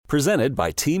Presented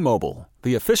by T-Mobile,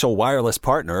 the official wireless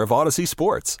partner of Odyssey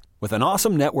Sports. With an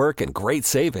awesome network and great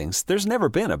savings, there's never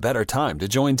been a better time to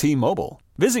join T-Mobile.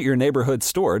 Visit your neighborhood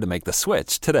store to make the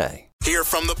switch today. Hear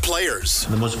from the players.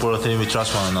 The most important thing, we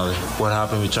trust one another. What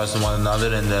happened, we trusted one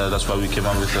another, and that's why we came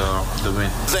out with the win.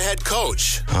 The head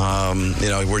coach.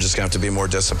 We're just going to have to be more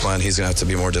disciplined. He's going to have to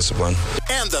be more disciplined.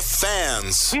 And the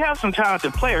fans. We have some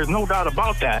talented players, no doubt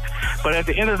about that. But at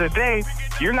the end of the day,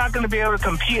 you're not going to be able to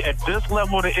compete at this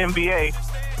level of the NBA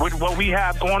with what we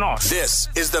have going on. This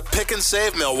is the Pick and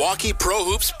Save Milwaukee Pro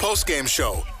Hoops postgame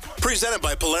show. Presented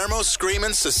by Palermo's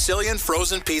Screamin' Sicilian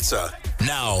Frozen Pizza.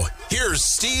 Now, here's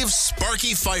Steve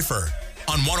Sparky Pfeiffer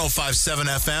on 105.7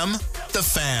 FM, The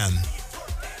Fan.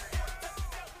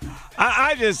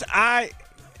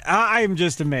 I'm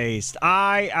just amazed.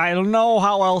 I don't know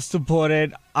how else to put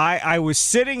it. I was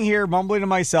sitting here mumbling to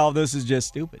myself, this is just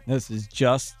stupid. This is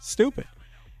just stupid.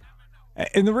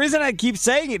 And the reason I keep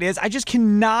saying it is I just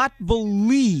cannot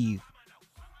believe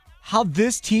how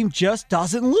this team just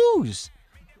doesn't lose.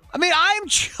 I mean,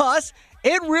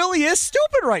 it really is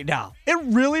stupid right now. It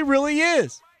really, really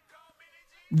is.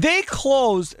 They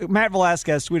closed, Matt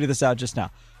Velasquez tweeted this out just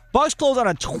now. Bucks closed on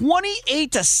a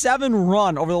 28-7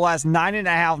 run over the last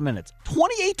 9.5 minutes.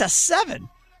 28-7.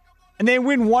 And they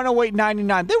win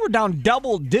 108-99. They were down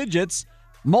double digits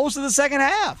most of the second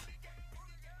half.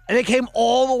 And they came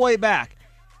all the way back.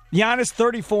 Giannis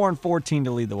 34 and 14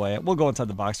 to lead the way. We'll go inside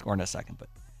the box score in a second. But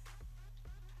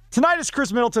tonight is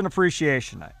Chris Middleton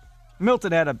Appreciation Night.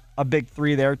 Middleton had a big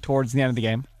three there towards the end of the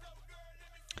game.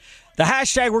 The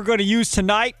hashtag we're going to use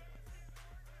tonight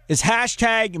is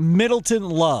hashtag Middleton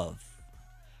Love.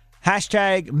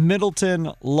 Hashtag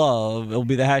Middleton Love. It'll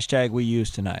be the hashtag we use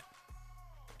tonight.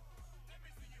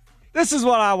 This is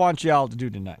what I want y'all to do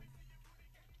tonight.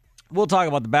 We'll talk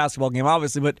about the basketball game,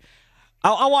 obviously, but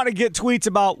I want to get tweets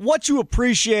about what you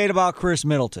appreciate about Chris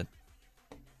Middleton.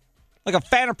 Like a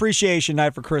fan appreciation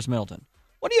night for Chris Middleton.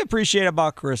 What do you appreciate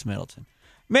about Chris Middleton?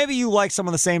 Maybe you like some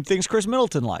of the same things Chris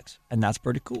Middleton likes, and that's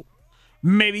pretty cool.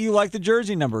 Maybe you like the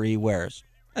jersey number he wears,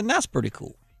 and that's pretty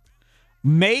cool.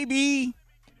 Maybe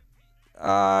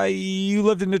you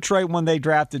lived in Detroit when they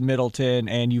drafted Middleton,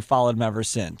 and you followed him ever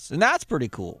since, and that's pretty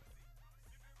cool.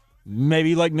 Maybe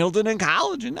you like Middleton in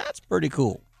college, and that's pretty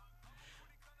cool.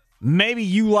 Maybe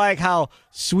you like how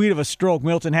sweet of a stroke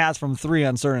Middleton has from three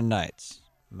on certain nights.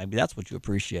 Maybe that's what you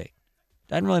appreciate.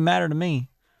 Doesn't really matter to me.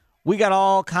 We got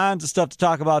all kinds of stuff to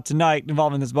talk about tonight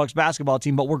involving this Bucks basketball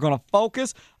team, but we're going to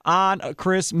focus on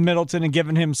Chris Middleton and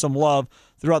giving him some love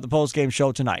throughout the postgame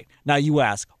show tonight. Now you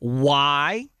ask,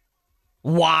 why?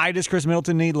 Why does Chris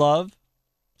Middleton need love?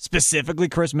 Specifically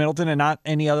Chris Middleton and not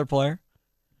any other player?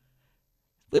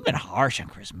 We've been harsh on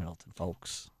Chris Middleton,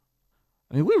 folks.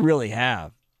 I mean, we really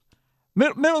have.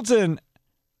 Middleton,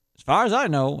 as far as I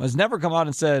know, has never come out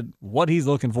and said what he's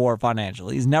looking for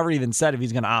financially. He's never even said if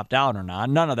he's going to opt out or not.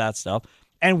 None of that stuff.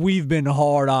 And we've been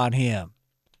hard on him.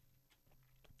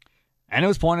 And it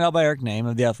was pointed out by Eric Name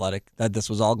of The Athletic that this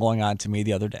was all going on to me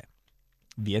the other day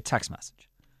via text message.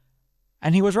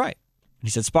 And he was right. He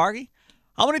said, Sparky,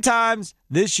 how many times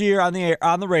this year on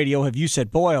the radio have you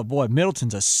said, boy, oh boy,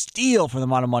 Middleton's a steal for the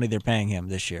amount of money they're paying him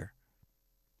this year?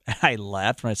 And I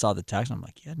laughed when I saw the text. And I'm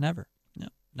like, yeah, never. No,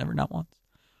 never, not once.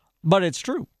 But it's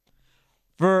true.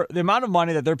 For the amount of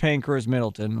money that they're paying Chris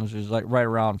Middleton, which is like right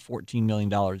around $14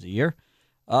 million a year,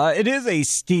 it is a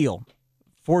steal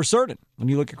for certain when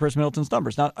you look at Chris Middleton's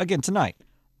numbers. Now, again, tonight,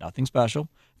 nothing special.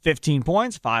 15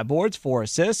 points, 5 boards, 4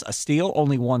 assists, a steal,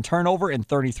 only 1 turnover in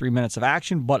 33 minutes of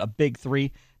action, but a big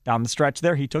three down the stretch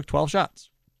there. He took 12 shots.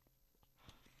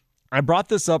 I brought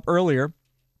this up earlier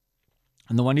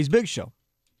on the Wendy's Big Show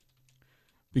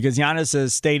because Giannis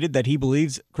has stated that he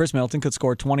believes Chris Middleton could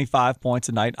score 25 points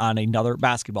a night on another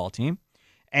basketball team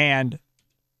and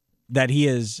that he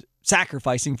is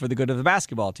sacrificing for the good of the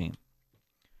basketball team.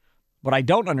 What I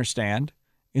don't understand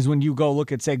is when you go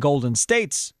look at, say, Golden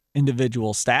State's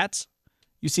individual stats,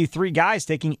 you see 3 guys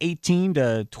taking 18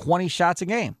 to 20 shots a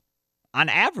game on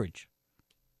average.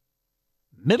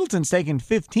 Middleton's taking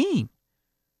 15.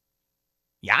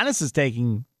 Giannis is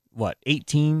taking,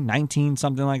 18, 19,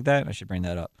 something like that? I should bring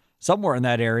that up. Somewhere in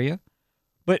that area.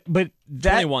 But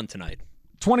that 21 tonight.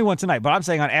 21 tonight, but I'm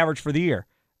saying on average for the year.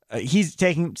 He's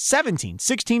taking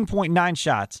 16.9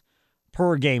 shots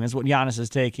per game is what Giannis is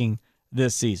taking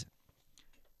this season.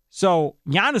 So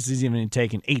Giannis is even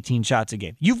taking 18 shots a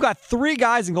game. You've got 3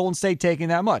 guys in Golden State taking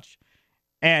that much.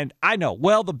 And I know,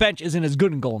 the bench isn't as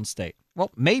good in Golden State.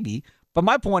 Well, maybe. But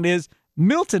my point is,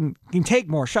 Middleton can take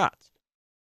more shots.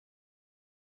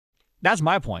 That's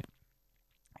my point.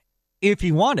 If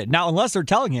he wanted. Now, unless they're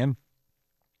telling him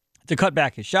to cut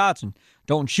back his shots and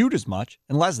don't shoot as much,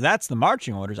 unless that's the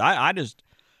marching orders. I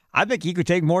think he could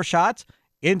take more shots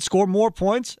and score more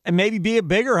points and maybe be a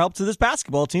bigger help to this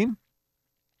basketball team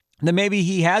than maybe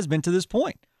he has been to this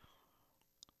point.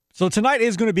 So tonight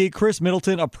is going to be Chris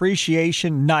Middleton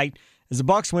Appreciation Night as the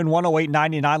Bucks win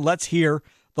 108-99. Let's hear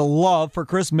the love for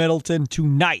Chris Middleton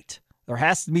tonight. There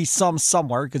has to be some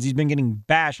somewhere because he's been getting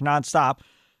bashed nonstop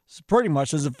pretty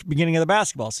much since the beginning of the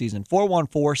basketball season.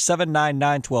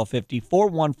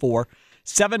 414-799-1250.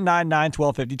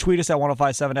 414-799-1250. Tweet us at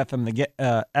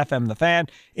 105.7 FM The Fan.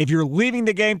 If you're leaving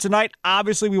the game tonight,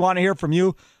 obviously we want to hear from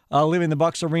you. Leaving the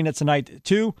Bucks Arena tonight,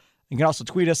 too. You can also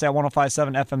tweet us at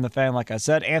 105.7 FM The Fan, like I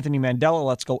said. Anthony Mandela,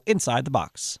 let's go inside the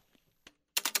box.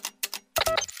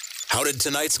 How did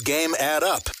tonight's game add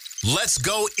up? Let's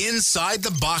go inside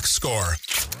the box score.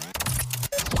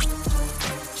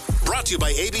 Brought to you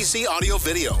by ABC Audio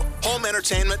Video, home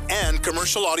entertainment and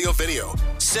commercial audio video.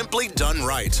 Simply done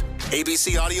right.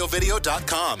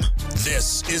 ABCAudioVideo.com.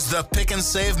 This is the Pick and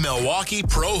Save Milwaukee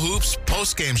Pro Hoops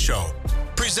postgame show.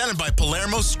 Presented by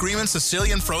Palermo's Screamin'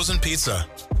 Sicilian Frozen Pizza.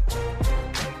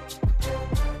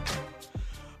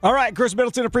 All right, Chris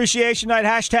Middleton Appreciation Night.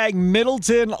 Hashtag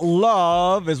Middleton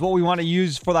Love is what we want to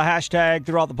use for the hashtag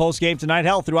throughout the postgame tonight.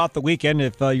 Hell, throughout the weekend,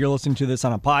 if you're listening to this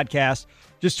on a podcast.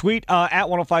 Just tweet at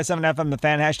 105.7 FM The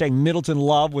Fan, hashtag Middleton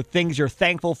Love, with things you're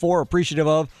thankful for, appreciative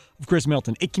of Chris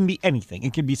Middleton. It can be anything.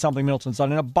 It can be something Middleton's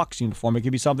done in a Bucks uniform. It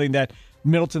can be something that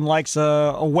Middleton likes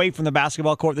away from the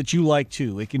basketball court that you like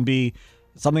too. It can be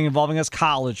something involving his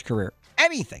college career.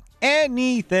 Anything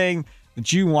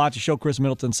that you want to show Chris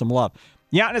Middleton some love.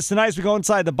 Giannis tonight as we go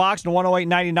inside the box in a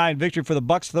 108-99 victory for the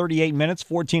Bucks. 38 minutes,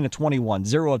 14 of 21,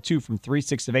 0 of 2 from 3,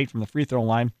 6 of 8 from the free throw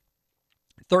line.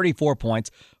 34 points,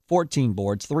 14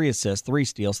 boards, 3 assists, 3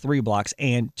 steals, 3 blocks,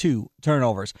 and 2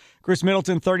 turnovers. Chris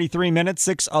Middleton, 33 minutes,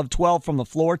 6 of 12 from the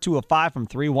floor, 2 of 5 from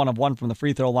 3, 1 of 1 from the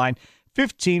free throw line.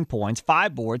 15 points,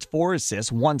 5 boards, 4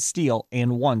 assists, 1 steal,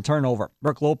 and 1 turnover.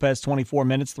 Brook Lopez, 24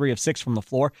 minutes, 3 of 6 from the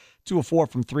floor, 2 of 4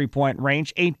 from three-point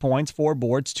range, 8 points, 4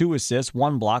 boards, 2 assists,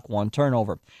 1 block, 1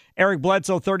 turnover. Eric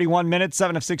Bledsoe, 31 minutes,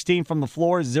 7 of 16 from the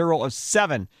floor, 0 of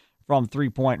 7 from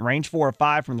three-point range, 4 of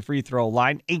 5 from the free throw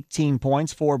line, 18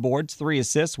 points, 4 boards, 3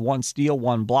 assists, 1 steal,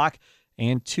 1 block,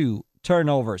 and 2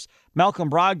 turnovers. Malcolm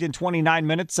Brogdon, 29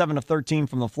 minutes, 7 of 13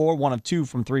 from the floor, 1 of 2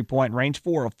 from three-point range,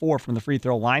 4 of 4 from the free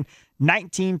throw line,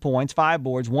 19 points, 5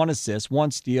 boards, 1 assist,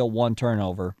 1 steal, 1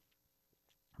 turnover.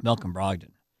 Malcolm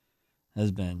Brogdon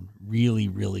has been really,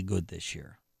 really good this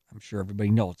year. I'm sure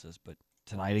everybody knows this, but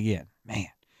tonight again, man.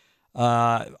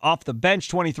 Off the bench,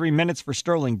 23 minutes for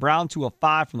Sterling Brown, 2 of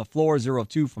 5 from the floor, 0 of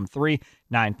 2 from 3,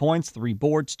 9 points, 3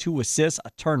 boards, 2 assists,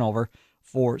 a turnover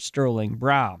for Sterling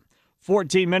Brown.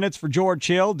 14 minutes for George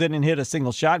Hill, didn't hit a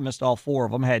single shot, missed all 4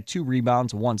 of them, had 2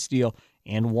 rebounds, 1 steal,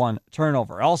 and 1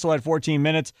 turnover. Also had 14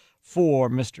 minutes for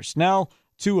Mr. Snell,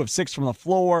 2 of 6 from the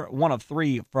floor, 1 of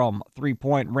 3 from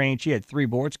three-point range. He had 3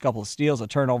 boards, a couple of steals, a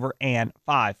turnover, and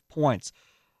 5 points.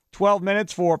 12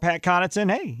 minutes for Pat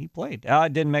Connaughton. Hey, he played.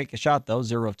 Didn't make a shot, though,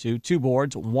 0 of 2. 2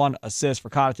 boards, 1 assist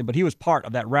for Connaughton, but he was part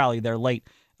of that rally there late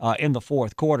in the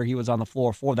fourth quarter. He was on the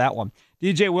floor for that one.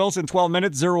 DJ Wilson, 12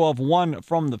 minutes, 0 of 1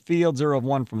 from the field, 0 of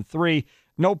 1 from 3.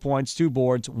 No points, 2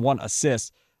 boards, 1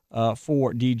 assist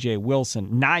for DJ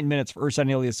Wilson. 9 minutes for Ersan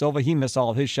Ilyasova. He missed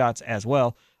all of his shots as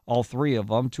well, all 3 of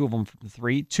them, 2 of them from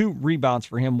 3. 2 rebounds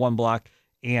for him, 1 block,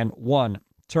 and 1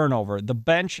 turnover. The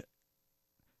bench,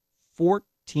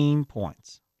 14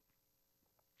 points.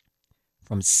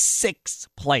 From 6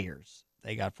 players,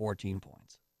 they got 14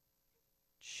 points.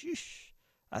 Sheesh.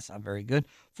 That's not very good.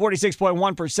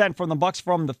 46.1% from the Bucks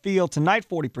from the field tonight.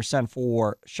 40%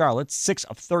 for Charlotte. 6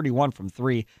 of 31 from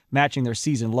 3, matching their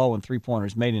season low in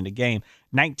three-pointers made in a game.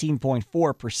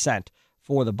 19.4%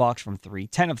 for the Bucks from 3.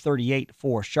 10 of 38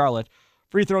 for Charlotte.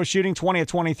 Free throw shooting, 20 of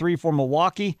 23 for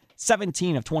Milwaukee.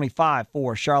 17 of 25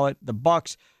 for Charlotte. The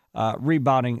Bucks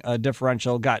rebounding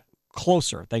differential got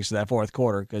closer thanks to that fourth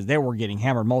quarter because they were getting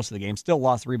hammered most of the game. Still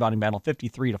lost the rebounding battle,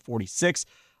 53-46.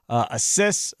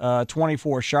 Assists,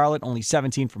 24 Charlotte, only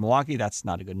 17 for Milwaukee. That's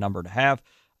not a good number to have.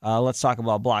 Let's talk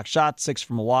about block shots. 6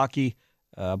 for Milwaukee.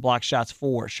 Block shots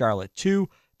for Charlotte, 2.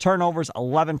 Turnovers,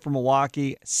 11 for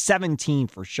Milwaukee, 17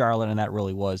 for Charlotte, and that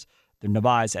really was the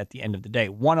Nabis at the end of the day.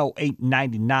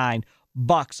 108-99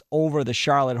 Bucks over the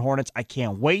Charlotte Hornets. I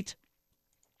can't wait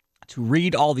to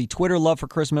read all the Twitter love for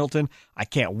Chris Middleton. I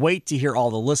can't wait to hear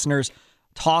all the listeners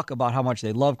talk about how much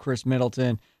they love Chris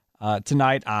Middleton.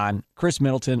 Tonight on Chris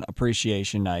Middleton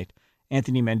Appreciation Night.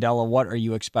 Anthony Mandela, what are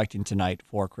you expecting tonight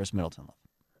for Chris Middleton?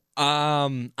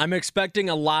 I'm expecting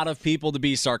a lot of people to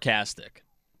be sarcastic.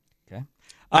 Okay.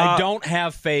 I don't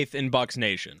have faith in Bucks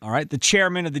Nation. All right, the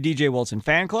chairman of the DJ Wilson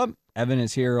fan club, Evan,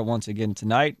 is here once again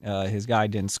tonight. His guy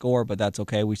didn't score, but that's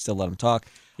okay. We still let him talk.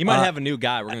 He might have a new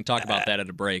guy. We're going to talk about that at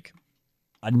a break.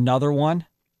 Another one?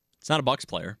 It's not a Bucks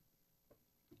player.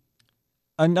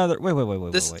 Another.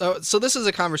 Wait. So this is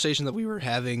a conversation that we were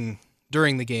having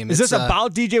during the game. Is this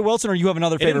about DJ Wilson, or you have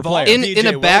another favorite player? In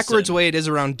a backwards way, it is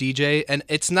around DJ, and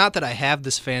it's not that I have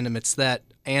this fandom. It's that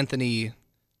Anthony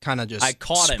kind of just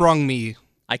sprung me.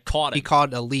 I caught it. He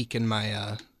caught a leak in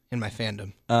my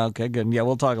fandom. Okay, good. Yeah,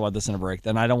 we'll talk about this in a break.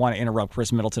 Then I don't want to interrupt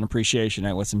Chris Middleton appreciation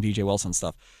night with some DJ Wilson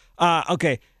stuff.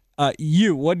 Okay.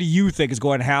 What do you think is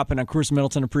going to happen on Chris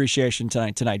Middleton appreciation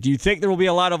tonight? Do you think there will be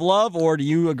a lot of love, or do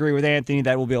you agree with Anthony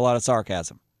that will be a lot of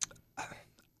sarcasm?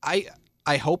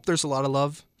 I hope there's a lot of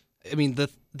love. I mean,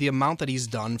 the amount that he's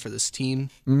done for this team,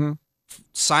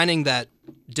 signing that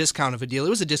discount of a deal, it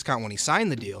was a discount when he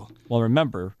signed the deal. Well,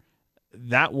 remember,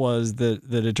 that was the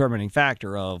determining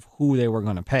factor of who they were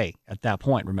going to pay at that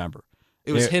point, remember.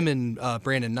 It was him and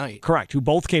Brandon Knight. Correct, who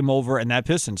both came over in that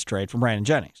Pistons trade from Brandon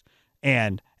Jennings.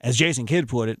 And as Jason Kidd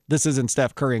put it, this isn't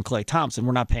Steph Curry and Klay Thompson.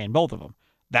 We're not paying both of them.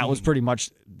 That was pretty much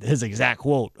his exact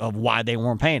quote of why they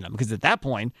weren't paying him. Because at that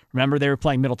point, remember, they were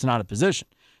playing Middleton out of position.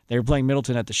 They were playing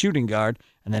Middleton at the shooting guard,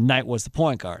 and then Knight was the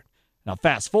point guard. Now,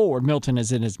 fast forward, Middleton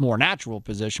is in his more natural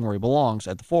position where he belongs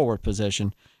at the forward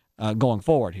position going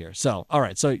forward here. So, all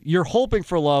right, so you're hoping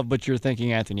for love, but you're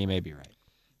thinking Anthony may be right.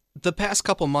 The past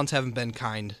couple months haven't been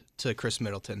kind to Chris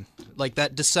Middleton. Like,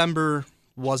 that December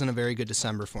wasn't a very good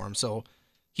December for him. So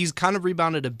he's kind of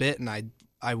rebounded a bit, and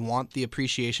I want the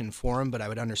appreciation for him, but I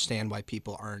would understand why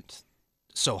people aren't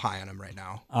so high on him right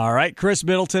now. All right, Chris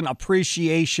Middleton,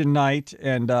 appreciation night,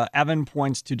 and Evan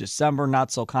points to December,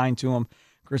 not so kind to him.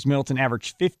 Chris Middleton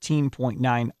averaged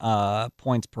 15.9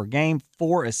 points per game,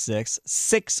 4 assists,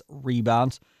 6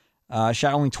 rebounds,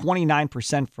 shot only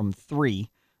 29% from 3,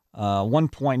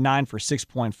 1.9 for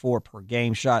 6.4 per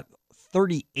game, shot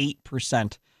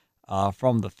 38%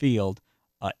 from the field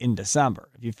in December.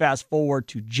 If you fast forward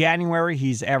to January,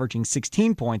 he's averaging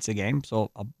 16 points a game,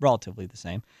 so relatively the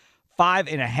same.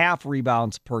 5.5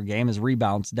 rebounds per game. His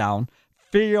rebounds down.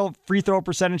 Free throw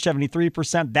percentage,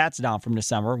 73%. That's down from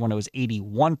December when it was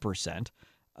 81%.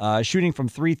 Shooting from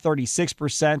 3,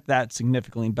 36%. That's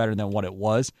significantly better than what it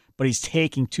was. But he's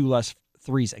taking 2 less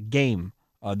threes a game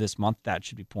this month. That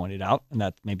should be pointed out, and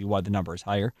that's maybe why the number is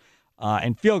higher.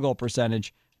 And field goal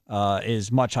percentage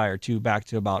is much higher, too, back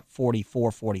to about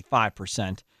 44,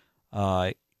 45%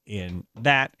 in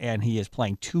that. And he is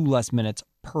playing 2 less minutes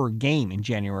per game in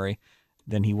January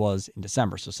than he was in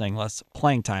December, so saying less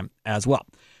playing time as well.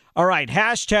 All right,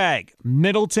 hashtag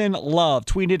Middleton Love.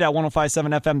 Tweet it at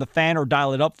 105.7 FM The Fan or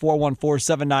dial it up,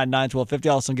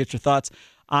 414-799-1250. Also get your thoughts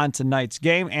on tonight's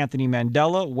game. Anthony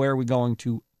Mandela, where are we going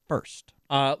to first?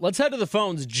 Let's head to the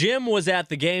phones. Jim was at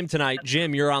the game tonight.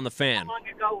 Jim, you're on the Fan.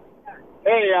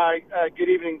 Hey, good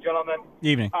evening, gentlemen.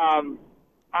 Evening.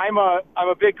 I'm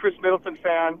a big Chris Middleton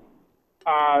fan,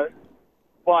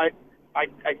 but I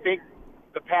think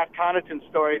the Pat Connaughton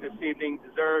story this evening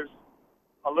deserves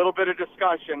a little bit of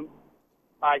discussion.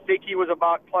 I think he was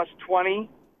about plus 20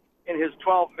 in his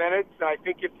 12 minutes, and I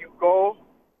think if you go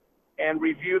and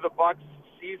review the Bucks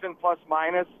season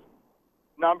plus-minus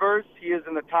numbers, he is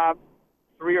in the top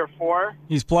 3 or 4.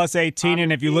 He's plus 18,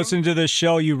 and if you listen to this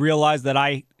show, you realize that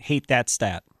I hate that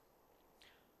stat.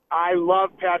 I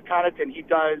love Pat Connaughton. He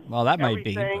does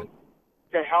everything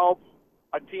to help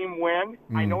a team win.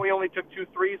 I know he only took 2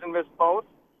 threes and missed both,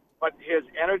 but his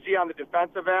energy on the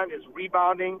defensive end, his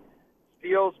rebounding,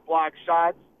 steals, block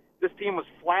shots. This team was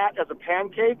flat as a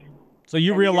pancake. So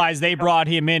you realize they brought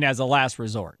him in as a last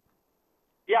resort.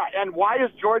 Yeah, and why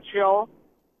is George Hill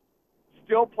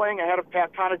still playing ahead of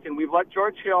Pat Connaughton? We've let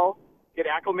George Hill get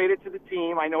acclimated to the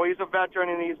team. I know he's a veteran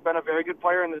and he's been a very good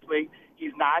player in this league.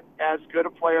 He's not as good a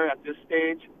player at this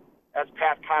stage as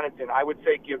Pat Connaughton. I would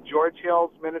say give George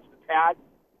Hill's minutes to Pat,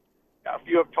 a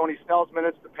few of Tony Snell's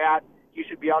minutes to Pat. He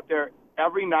should be out there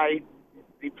every night.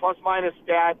 The plus-minus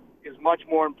stat is much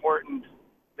more important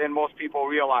than most people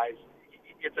realize.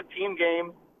 It's a team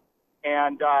game,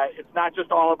 and it's not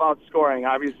just all about scoring.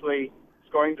 Obviously,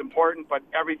 scoring's important, but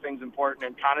everything's important,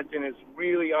 and Connaughton is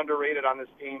really underrated on this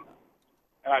team,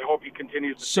 and I hope he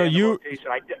continues to stay in the rotation.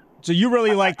 So you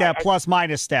really like that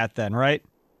plus-minus stat then, right?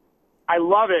 I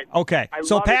love it. Okay,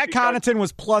 so Pat Connaughton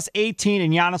was plus 18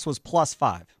 and Giannis was plus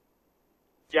 5.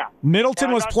 Yeah.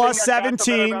 Middleton was plus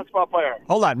 17.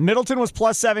 Hold on. Middleton was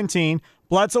plus 17.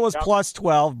 Bledsoe was plus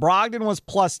 12. Brogdon was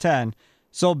plus 10.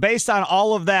 So based on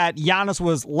all of that, Giannis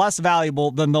was less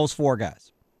valuable than those 4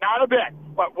 guys. Not a bit.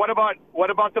 But what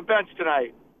about the bench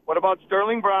tonight? What about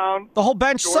Sterling Brown? The whole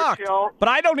bench George sucked. Hill? But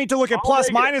I don't need to look at All plus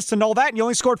negative. minus to know that. And you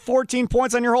only scored 14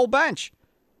 points on your whole bench.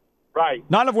 Right.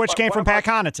 None of which But came what from Pat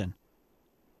about- Connaughton.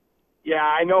 Yeah,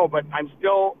 I know, but I'm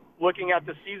still looking at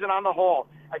the season on the whole.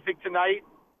 I think tonight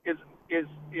is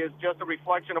just a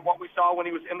reflection of what we saw when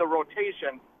he was in the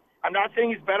rotation. I'm not saying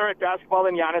he's better at basketball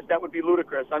than Giannis. That would be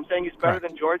ludicrous. I'm saying he's better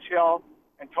than George Hill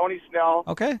and Tony Snell.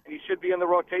 Okay. And he should be in the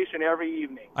rotation every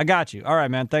evening. I got you. All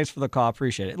right, man. Thanks for the call.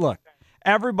 Appreciate it. Look,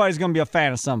 everybody's going to be a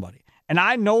fan of somebody. And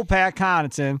I know Pat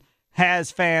Connaughton has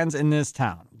fans in this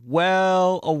town.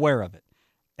 Well aware of it.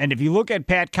 And if you look at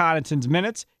Pat Connaughton's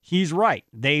minutes, he's right.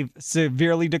 They've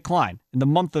severely declined. In the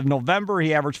month of November,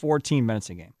 he averaged 14 minutes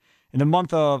a game. In the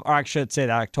month of, or I should say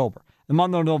that October. The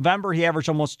month of November, he averaged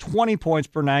almost 20 points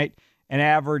per night and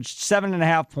averaged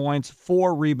 7.5 points,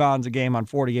 4 rebounds a game on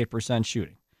 48%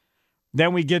 shooting.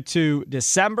 Then we get to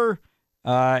December,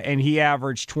 and he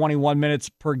averaged 21 minutes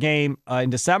per game in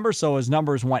December, so his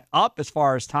numbers went up as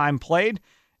far as time played.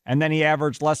 And then he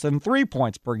averaged less than 3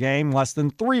 points per game, less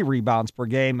than 3 rebounds per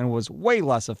game, and was way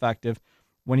less effective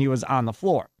when he was on the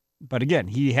floor. But again,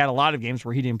 he had a lot of games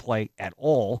where he didn't play at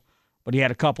all, but he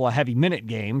had a couple of heavy minute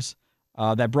games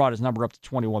that brought his number up to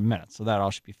 21 minutes. So that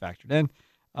all should be factored in.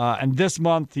 And this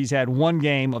month, he's had 1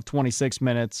 game of 26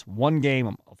 minutes, 1 game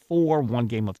of 4, 1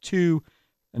 game of 2,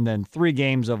 and then 3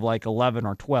 games of like 11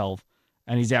 or 12.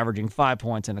 And he's averaging 5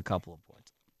 points and a couple of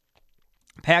points.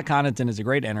 Pat Connaughton is a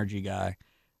great energy guy.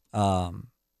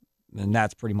 And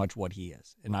that's pretty much what he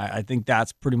is. And I think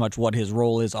that's pretty much what his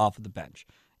role is off of the bench.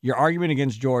 Your argument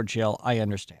against George Hill, I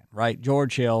understand, right?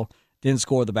 George Hill didn't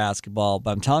score the basketball,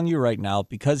 but I'm telling you right now,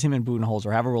 because him and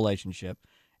Budenholzer have a relationship,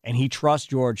 and he trusts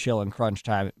George Hill in crunch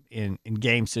time in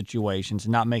game situations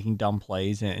and not making dumb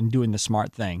plays and doing the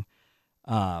smart thing,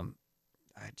 I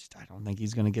don't think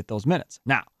he's going to get those minutes.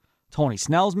 Now, Tony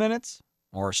Snell's minutes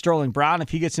or Sterling Brown, if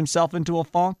he gets himself into a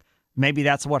funk, maybe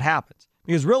that's what happens.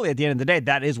 Because really, at the end of the day,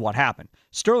 that is what happened.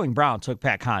 Sterling Brown took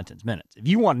Pat Connaughton's minutes. If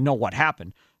you want to know what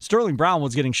happened, Sterling Brown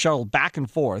was getting shuttled back and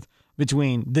forth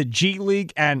between the G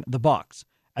League and the Bucks.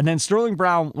 And then Sterling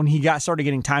Brown, when he started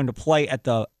getting time to play at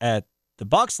the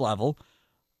Bucks level,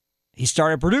 he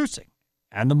started producing.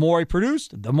 And the more he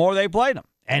produced, the more they played him.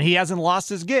 And he hasn't lost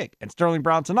his gig. And Sterling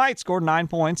Brown tonight scored 9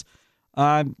 points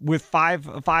with five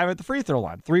at the free throw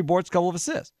line, 3 boards, couple of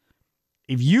assists.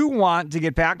 If you want to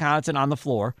get Pat Connaughton on the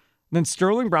floor, then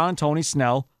Sterling Brown and Tony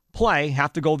Snell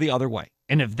have to go the other way.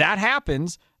 And if that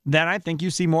happens, then I think you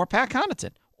see more Pat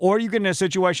Connaughton. Or you get in a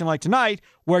situation like tonight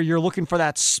where you're looking for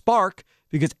that spark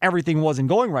because everything wasn't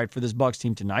going right for this Bucks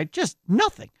team tonight. Just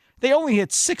nothing. They only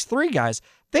hit 6 3 guys.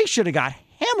 They should have got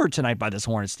hammered tonight by this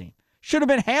Hornets team. Should have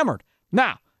been hammered.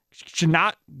 Now, should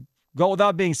not go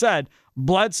without being said,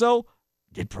 Bledsoe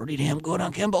did pretty damn good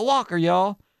on Kemba Walker,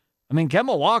 y'all. I mean,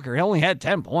 Kemba Walker, he only had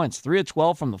 10 points, 3 of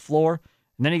 12 from the floor.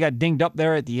 And then he got dinged up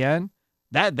there at the end.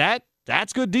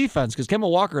 That's good defense because Kemba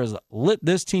Walker has lit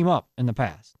this team up in the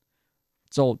past.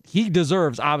 So he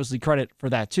deserves, obviously, credit for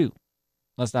that, too.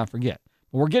 Let's not forget.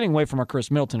 But we're getting away from our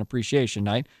Chris Middleton appreciation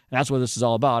night, and that's what this is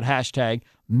all about. Hashtag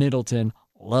Middleton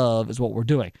Love is what we're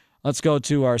doing. Let's go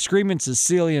to our Screaming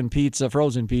Sicilian Pizza,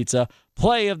 frozen pizza,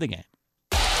 play of the game.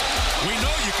 We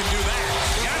know you can do that.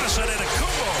 Giannis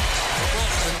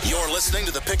Antetokounmpo. You're listening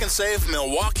to the Pick and Save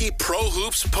Milwaukee Pro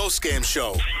Hoops postgame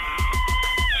show.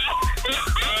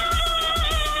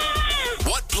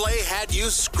 What play had you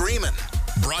screaming?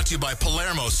 Brought to you by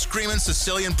Palermo Screamin'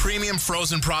 Sicilian Premium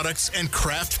Frozen Products and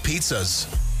Kraft Pizzas.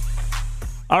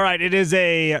 All right, it is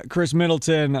a Chris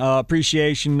Middleton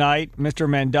appreciation night. Mr.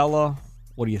 Mandela,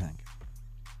 what do you think?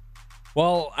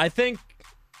 Well, I think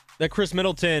that Chris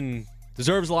Middleton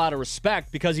deserves a lot of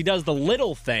respect because he does the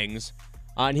little things,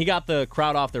 and he got the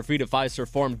crowd off their feet at Fiserv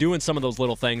Forum doing some of those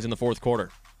little things in the fourth quarter.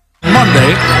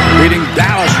 Monday, beating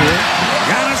Dallas here.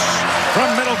 Giannis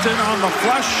from Middleton on the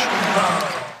flush.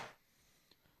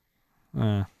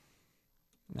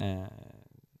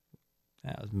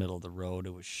 That was middle of the road.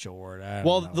 It was short.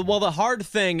 The hard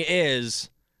thing is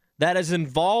that as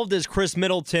involved as Chris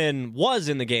Middleton was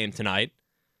in the game tonight,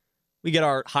 we get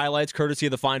our highlights courtesy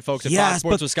of the fine folks at Fox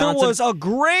Sports Wisconsin. There was a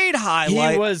great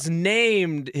highlight. He was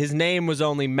named. His name was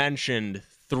only mentioned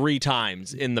 3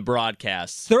 times in the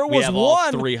broadcasts. There was all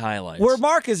one 3 highlights where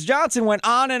Marcus Johnson went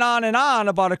on and on and on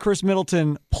about a Chris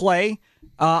Middleton play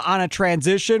on a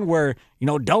transition where,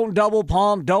 don't double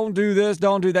pump, don't do this,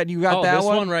 don't do that. You got that this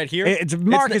one right here? It's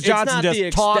Marcus Johnson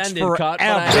just talks forever.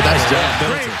 Nice job.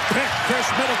 Great pick.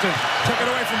 Chris Middleton took it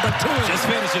away from Batum. Just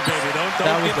finish it, baby.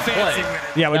 Don't get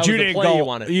fancy. Yeah, but you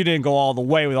didn't go all the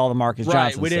way with all the Marcus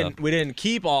Johnson stuff. We didn't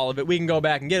keep all of it. We can go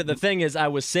back and get it. The thing is, I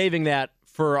was saving that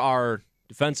for our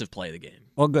defensive play of the game.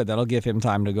 Well, good. That'll give him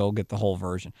time to go get the whole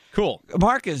version. Cool.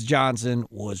 Marcus Johnson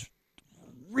was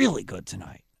really good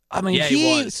tonight. I mean, Yeah,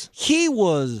 he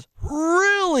was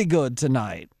really good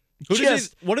tonight.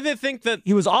 What do they think that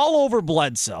he was all over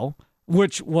Bledsoe,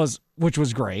 which was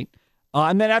great.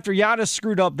 And then after Giannis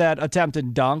screwed up that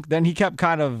attempted dunk, then he kept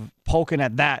kind of poking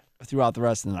at that throughout the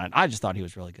rest of the night. I just thought he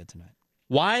was really good tonight.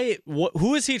 Why?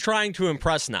 Who is he trying to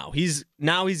impress now? He's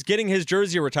getting his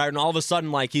jersey retired, and all of a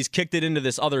sudden, like, he's kicked it into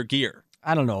this other gear.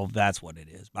 I don't know if that's what it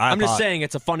is. I'm just saying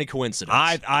it's a funny coincidence.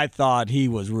 I thought he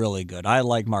was really good. I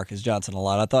like Marcus Johnson a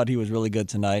lot. I thought he was really good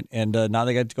tonight. And now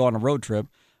they get to go on a road trip,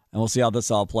 and we'll see how this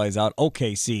all plays out.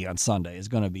 OKC on Sunday is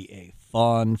going to be a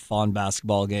fun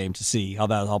basketball game to see how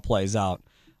that all plays out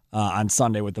on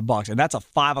Sunday with the Bucks. And that's a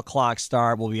 5 o'clock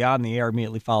start. We'll be on the air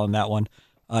immediately following that one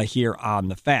here on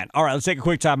The Fan. All right, let's take a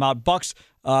quick timeout. Bucks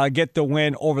get the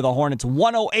win over the Hornets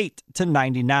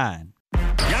 108-99.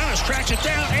 Giannis tracks it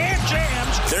down and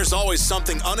jams. There's always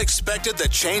something unexpected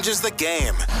that changes the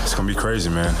game. It's going to be crazy,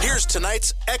 man. Here's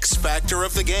tonight's X Factor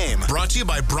of the game. Brought to you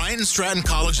by Bryant Stratton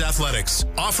College Athletics,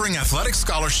 offering athletic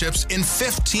scholarships in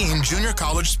 15 junior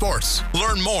college sports.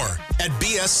 Learn more at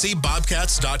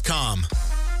bscbobcats.com.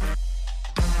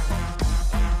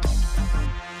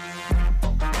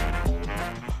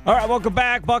 All right, welcome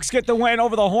back. Bucks get the win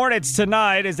over the Hornets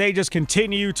tonight as they just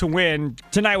continue to win.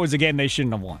 Tonight was a game they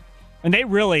shouldn't have won. And they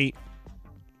really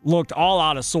looked all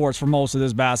out of sorts for most of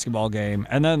this basketball game.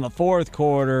 And then the fourth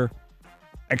quarter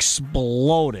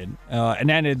exploded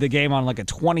and ended the game on like a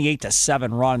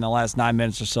 28-7 run in the last 9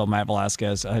 minutes or so. Matt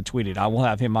Velasquez had tweeted. I will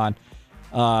have him on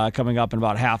coming up in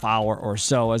about a half hour or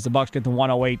so as the Bucks get the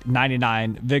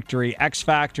 108-99 victory. X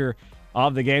Factor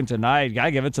of the game tonight, got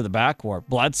to give it to the backcourt.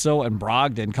 Bledsoe and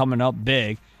Brogdon coming up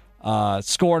big,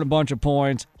 scoring a bunch of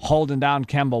points, holding down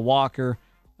Kemba Walker,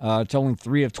 totaling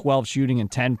 3 of 12 shooting and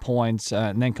 10 points.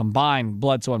 And then combined,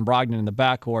 Bledsoe and Brogdon in the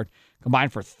backcourt,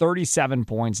 combined for 37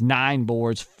 points, 9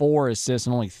 boards, 4 assists,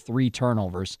 and only 3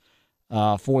 turnovers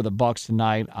for the Bucks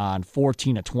tonight on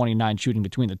 14 of 29 shooting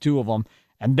between the two of them.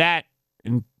 And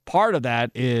part of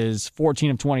that is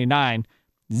 14 of 29.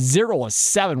 0 of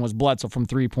 7 was Bledsoe from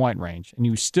three-point range, and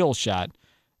you still shot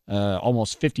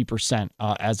almost 50%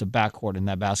 as a backcourt in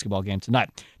that basketball game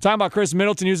tonight. Talking about Chris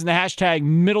Middleton using the hashtag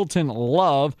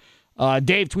MiddletonLove.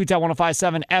 Dave tweets at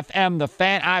 105.7 FM, The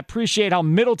Fan. I appreciate how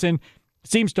Middleton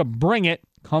seems to bring it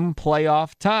come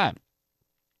playoff time.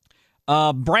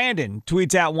 Brandon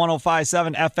tweets at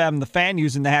 105.7 FM, The Fan,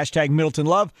 using the hashtag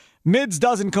MiddletonLove. Mids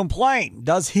doesn't complain,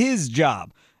 does his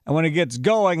job. And when it gets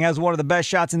going, has one of the best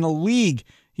shots in the league.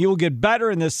 He will get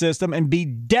better in this system and be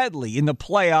deadly in the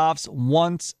playoffs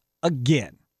once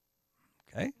again.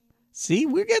 Okay. See,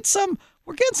 we're getting some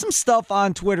stuff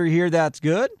on Twitter here that's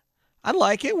good. I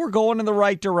like it. We're going in the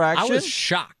right direction. I was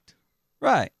shocked.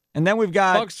 Right. And then we've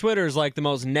got Bucks Twitter is like the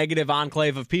most negative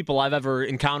enclave of people I've ever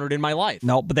encountered in my life.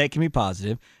 No, but they can be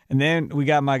positive. And then we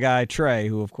got my guy Trey,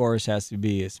 who of course has to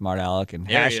be a smart aleck and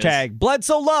hashtag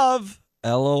Bledsoe love.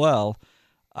 LOL.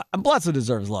 And Bledsoe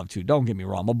deserves love, too. Don't get me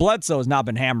wrong. But Bledsoe has not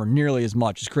been hammered nearly as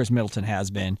much as Chris Middleton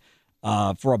has been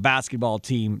for a basketball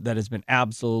team that has been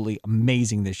absolutely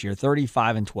amazing this year.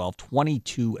 35-12,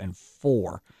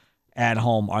 22-4 at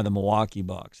home are the Milwaukee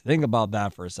Bucks. Think about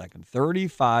that for a second.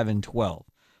 35-12,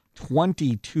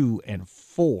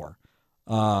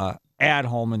 22-4 at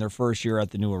home in their first year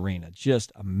at the new arena.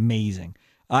 Just amazing.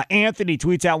 Anthony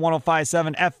tweets out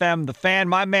 105.7 FM, The Fan.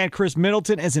 My man Chris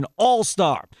Middleton is an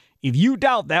all-star. If you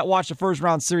doubt that, watch the first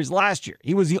round series last year.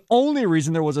 He was the only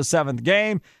reason there was a 7th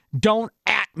game. Don't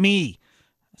at me,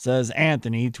 says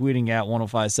Anthony, tweeting at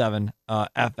 105.7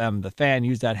 FM, The Fan.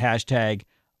 Use that hashtag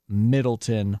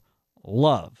Middleton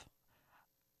Love.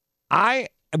 I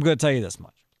am going to tell you this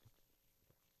much.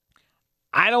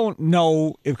 I don't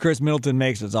know if Chris Middleton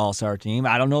makes this all-star team.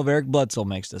 I don't know if Eric Bledsoe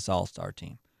makes this all-star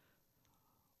team.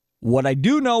 What I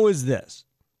do know is this.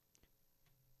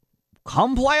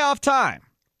 Come playoff time,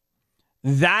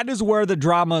 that is where the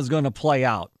drama is going to play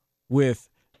out with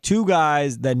two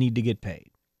guys that need to get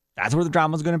paid. That's where the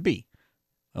drama is going to be.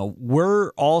 We're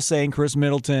all saying Chris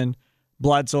Middleton,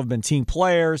 Bledsoe have been team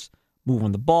players,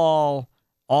 moving the ball,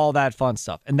 all that fun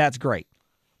stuff, and that's great.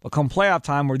 But come playoff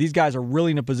time where these guys are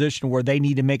really in a position where they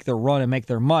need to make their run and make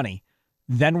their money,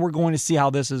 then we're going to see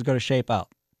how this is going to shape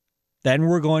out. Then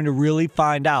we're going to really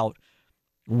find out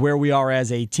where we are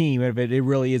as a team, if it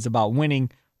really is about winning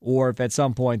or if at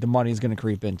some point the money is going to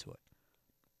creep into it.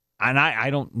 And I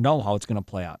don't know how it's going to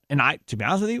play out. And to be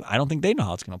honest with you, I don't think they know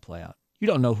how it's going to play out. You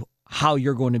don't know how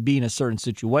you're going to be in a certain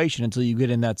situation until you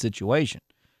get in that situation.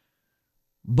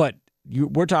 But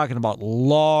we're talking about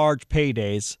large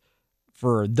paydays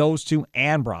for those two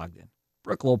and Brogdon.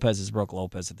 Brook Lopez is Brook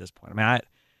Lopez at this point. I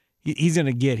mean, he's going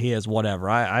to get his whatever.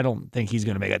 I don't think he's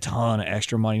going to make a ton of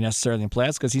extra money necessarily in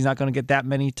playoffs because he's not going to get that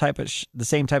many the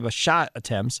same type of shot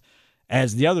attempts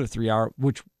as the other three are,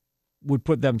 which would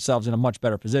put themselves in a much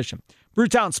better position.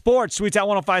 Brewtown Sports, tweets out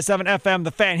 105.7 FM,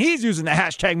 The Fan. He's using the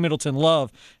hashtag Middleton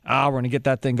Love. We're going to get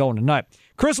that thing going tonight.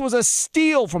 Chris was a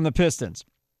steal from the Pistons.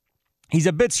 He's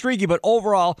a bit streaky, but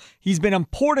overall, he's been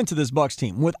important to this Bucks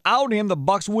team. Without him, the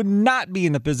Bucks would not be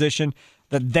in the position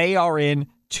that they are in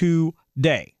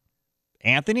today.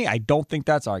 Anthony, I don't think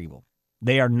that's arguable.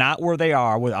 They are not where they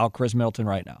are without Chris Middleton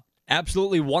right now.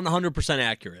 Absolutely 100%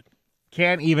 accurate.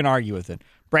 Can't even argue with it.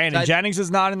 Brandon Jennings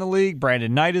is not in the league.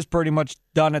 Brandon Knight is pretty much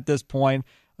done at this point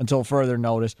until further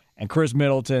notice. And Chris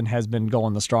Middleton has been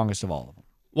going the strongest of all of them.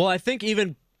 Well, I think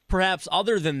even perhaps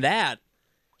other than that,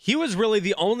 he was really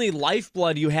the only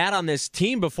lifeblood you had on this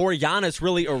team before Giannis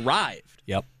really arrived.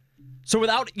 Yep. So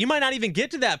you might not even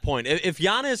get to that point.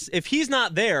 If he's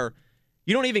not there,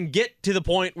 you don't even get to the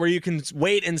point where you can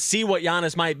wait and see what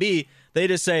Giannis might be. They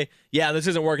just say, yeah, this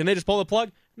isn't working. They just pull the plug,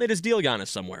 and they just deal Giannis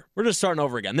somewhere. We're just starting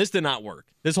over again. This did not work.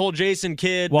 This whole Jason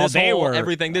Kidd,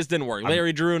 everything, this didn't work.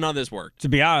 Larry Drew, none of this worked. To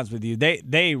be honest with you,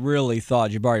 they really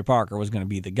thought Jabari Parker was going to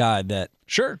be the guy that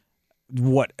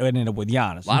what ended up with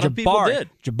Giannis. A lot of people did.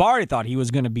 Jabari thought he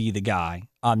was going to be the guy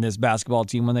on this basketball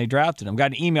team when they drafted him.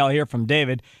 Got an email here from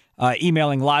David.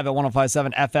 Emailing live at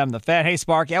 105.7 FM, The Fan. Hey,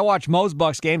 Sparky, I watched most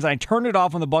Bucks games, and I turned it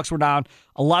off when the Bucks were down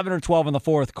 11 or 12 in the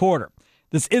fourth quarter.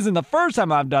 This isn't the first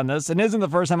time I've done this, and isn't the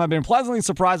first time I've been pleasantly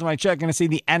surprised when I check in to see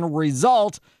the end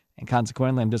result, and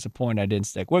consequently, I'm disappointed I didn't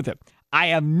stick with it. I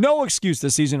have no excuse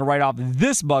this season to write off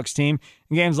this Bucks team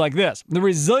in games like this. The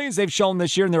resilience they've shown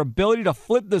this year and their ability to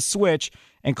flip the switch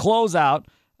and close out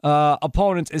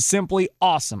opponents is simply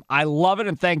awesome. I love it,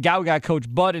 and thank God we got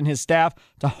Coach Bud and his staff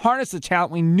to harness the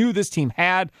talent we knew this team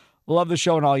had. Love the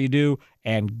show and all you do,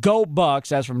 and go Bucks.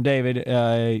 That's from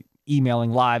David, emailing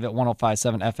live at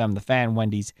 105.7 FM, The Fan,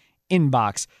 Wendy's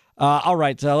inbox. All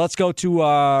right, let's go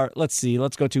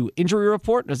to injury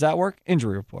report. Does that work?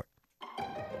 Injury report.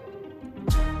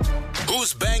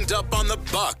 Who's banged up on the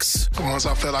Bucks? Once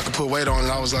I felt I could put weight on it,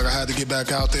 I was like, I had to get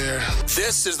back out there.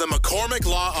 This is the McCormick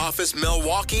Law Office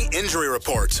Milwaukee Injury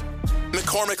Report.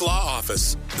 McCormick Law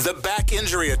Office, the back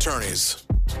injury attorneys.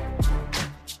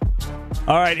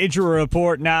 All right, injury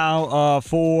report now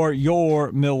for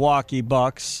your Milwaukee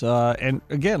Bucks. And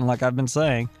again, like I've been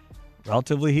saying,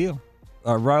 relatively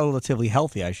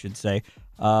healthy, I should say.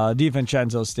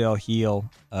 DiVincenzo still heel.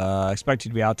 Expected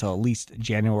to be out till at least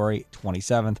January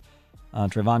 27th.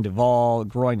 Trevon Duvall,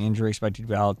 groin injury, expected to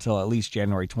be out till at least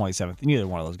January 27th. Neither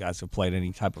one of those guys have played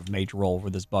any type of major role for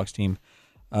this Bucks team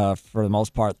for the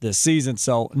most part this season,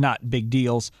 so not big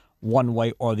deals one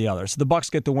way or the other. So the Bucks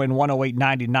get the win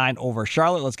 108-99 over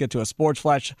Charlotte. Let's get to a sports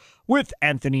flash with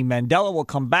Anthony Mandela. We'll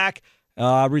come back,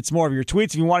 read some more of your tweets.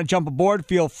 If you want to jump aboard,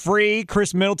 feel free.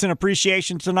 Chris Middleton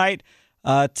appreciation tonight.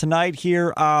 Tonight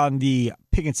here on the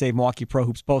Pick and Save Milwaukee Pro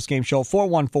Hoops postgame show,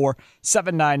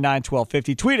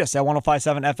 414-799-1250. Tweet us at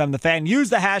 105.7 FM The Fan. Use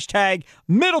the hashtag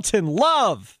Middleton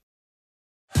Love.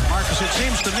 Marcus, it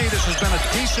seems to me this has been a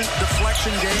decent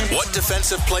deflection game. What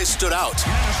defensive play stood out?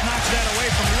 Giannis knocks that away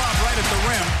from Love right at the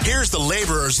rim. Here's the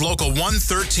Laborers Local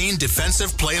 113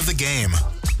 defensive play of the game.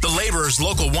 The Laborers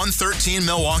Local 113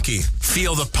 Milwaukee.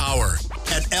 Feel the power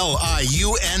at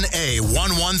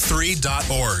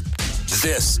LIUNA113.org.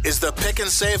 This is the Pick and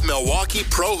Save Milwaukee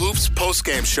Pro Hoops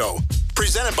postgame show,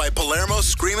 presented by Palermo's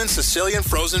Screamin' Sicilian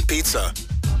Frozen Pizza.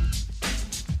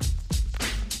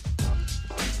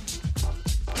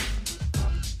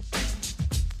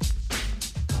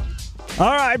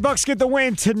 All right, Bucks get the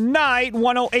win tonight,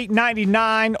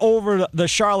 108-99 over the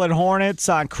Charlotte Hornets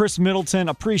on Chris Middleton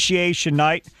Appreciation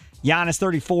Night. Giannis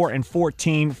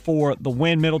 34-14 for the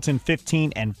win. Middleton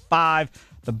 15-5.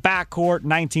 The backcourt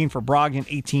 19 for Brogdon,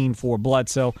 18 for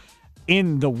Bledsoe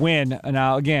in the win.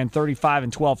 Now again,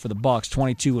 35-12 for the Bucks,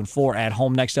 22-4 at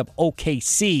home. Next up,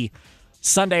 OKC.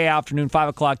 Sunday afternoon, 5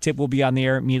 o'clock tip will be on the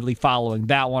air immediately following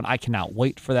that one. I cannot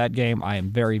wait for that game. I am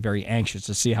very, very anxious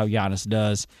to see how Giannis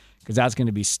does, because that's going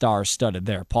to be star-studded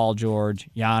there. Paul George,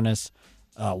 Giannis,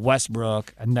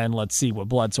 Westbrook, and then let's see what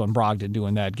Bledsoe and Brogdon do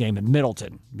in that game in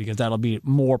Middleton, because that'll be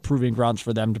more proving grounds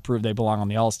for them to prove they belong on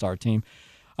the All-Star team.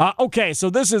 Okay,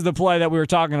 so this is the play that we were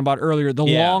talking about earlier, the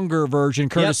longer version,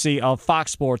 courtesy of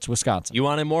Fox Sports Wisconsin. You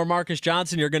wanted more Marcus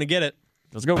Johnson, you're going to get it.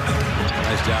 Let's go.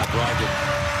 Nice job,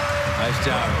 Brogdon. Nice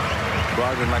job.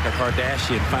 Brogdon like a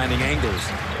Kardashian finding angles.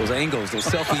 Those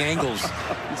selfie angles.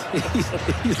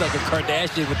 He's like a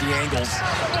Kardashian with the angles.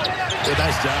 Yeah,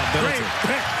 nice job, Middleton.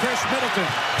 Great pick, Chris Middleton.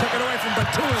 Took it away from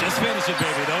Batum. Just finish it,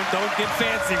 baby. Don't get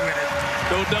fancy with it.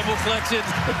 Don't double clutch it.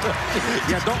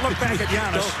 Yeah, don't look back at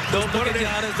Giannis. Don't look at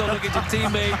Giannis. Don't look at your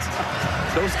teammates.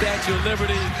 No Statue of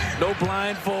Liberty. No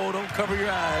blindfold. Don't cover your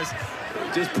eyes.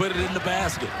 Just put it in the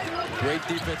basket. Great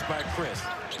defense by Chris.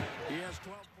 He has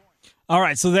 12 points. All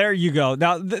right, so there you go.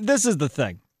 Now, this is the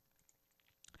thing.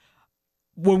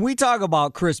 When we talk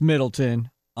about Chris Middleton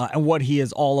and what he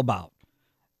is all about,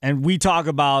 and we talk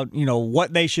about,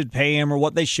 what they should pay him or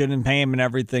what they shouldn't pay him and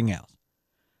everything else,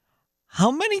 how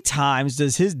many times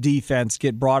does his defense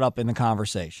get brought up in the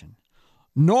conversation?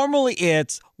 Normally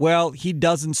it's, well, he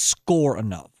doesn't score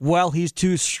enough. Well, he's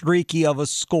too streaky of a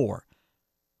scorer.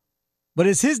 But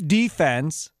is his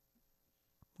defense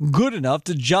good enough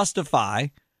to justify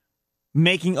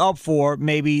making up for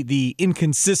maybe the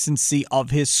inconsistency of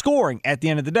his scoring at the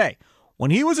end of the day?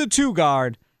 When he was a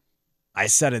 2-guard, I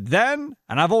said it then,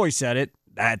 and I've always said it,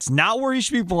 that's not where he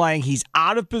should be playing. He's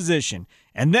out of position.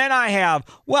 And then I have,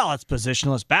 well, it's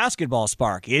positionless basketball,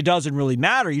 Sparky. It doesn't really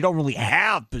matter. You don't really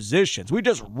have positions. We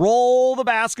just roll the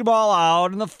basketball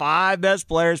out and the 5 best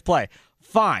players play.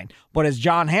 Fine. But as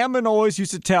John Hammond always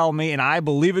used to tell me, and I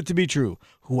believe it to be true,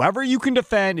 whoever you can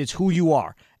defend is who you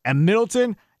are. And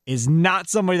Middleton is not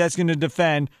somebody that's going to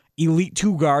defend elite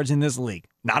 2 guards in this league.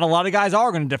 Not a lot of guys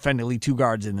are going to defend elite 2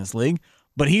 guards in this league,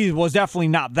 but he was definitely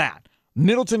not that.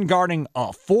 Middleton guarding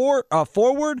a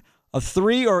forward, a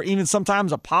 3, or even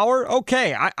sometimes a power,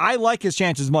 okay, I like his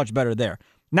chances much better there.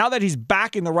 Now that he's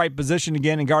back in the right position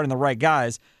again and guarding the right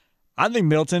guys, I think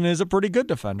Middleton is a pretty good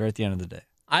defender at the end of the day.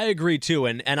 I agree, too,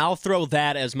 and I'll throw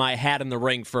that as my hat in the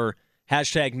ring for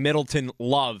hashtag Middleton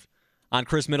love on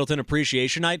Chris Middleton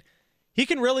Appreciation Night. He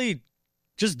can really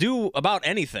just do about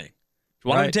anything. If you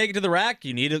want him to take it to the rack,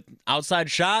 you need an outside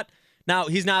shot. Now,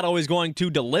 he's not always going to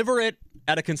deliver it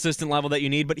at a consistent level that you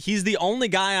need, but he's the only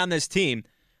guy on this team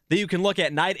that you can look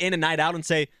at night in and night out and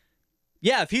say,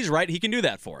 yeah, if he's right, he can do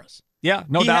that for us. Yeah,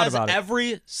 no doubt about it. He has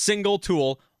every single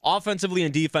tool, offensively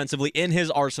and defensively, in his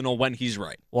arsenal when he's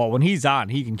right. Well, when he's on,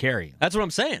 he can carry you. That's what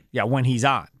I'm saying. Yeah, when he's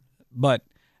on. But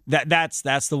that's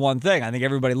the one thing. I think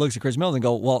everybody looks at Chris Middleton and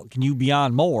go, well, can you be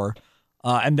on more?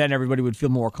 And then everybody would feel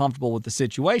more comfortable with the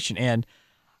situation. And,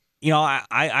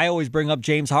 I always bring up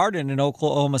James Harden in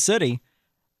Oklahoma City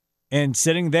and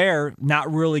sitting there, not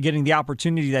really getting the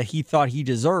opportunity that he thought he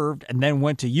deserved, and then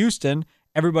went to Houston.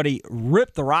 Everybody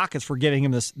ripped the Rockets for giving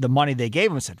him the money they gave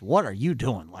him and said, what are you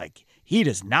doing? Like, he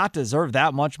does not deserve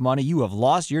that much money. You have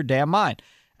lost your damn mind.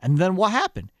 And then what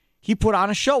happened? He put on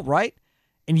a show, right?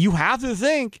 And you have to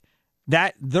think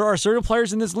that there are certain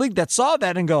players in this league that saw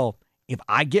that and go, if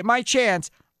I get my chance,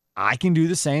 I can do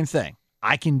the same thing.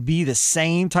 I can be the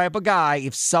same type of guy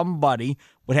if somebody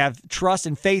would have trust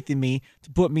and faith in me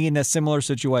to put me in a similar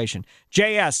situation.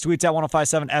 JS tweets at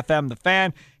 105.7 FM, The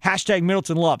Fan, hashtag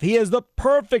Middleton love. He is the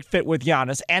perfect fit with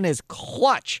Giannis and is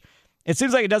clutch. It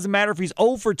seems like it doesn't matter if he's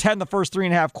 0 for 10 the first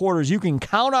 3.5 quarters. You can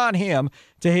count on him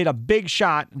to hit a big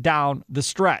shot down the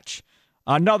stretch.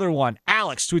 Another one,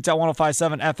 Alex tweets at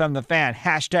 105.7 FM, The Fan,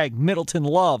 hashtag Middleton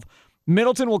love.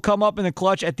 Middleton will come up in the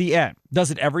clutch at the end. Does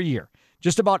it every year.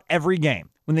 Just about every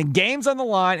game. When the game's on the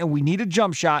line and we need a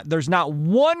jump shot, there's not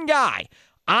one guy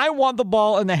I want the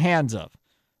ball in the hands of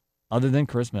other than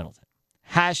Chris Middleton.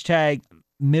 Hashtag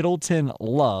Middleton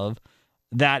love.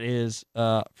 That is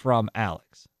from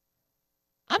Alex.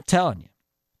 I'm telling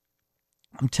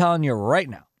you right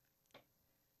now,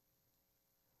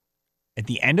 at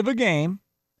the end of a game,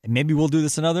 and maybe we'll do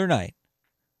this another night,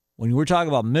 when we're talking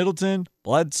about Middleton,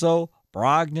 Bledsoe,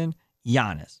 Brogdon,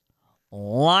 Giannis,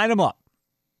 line them up.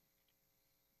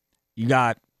 You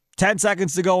got 10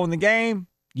 seconds to go in the game,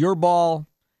 your ball,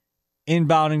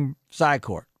 inbounding side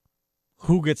court.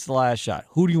 Who gets the last shot?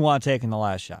 Who do you want to take in the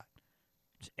last shot?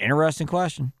 It's an interesting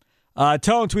question. Tone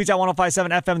tweets at 105.7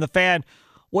 FM, The Fan.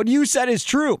 What you said is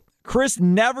true. Chris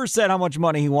never said how much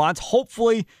money he wants.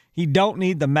 Hopefully, he don't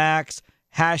need the max.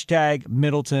 Hashtag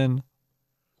Middleton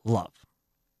love.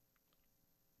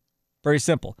 Very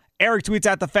simple. Eric tweets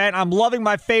at The Fan, I'm loving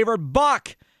my favorite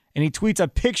buck. And he tweets a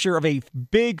picture of a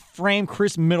big frame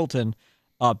Chris Middleton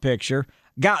picture.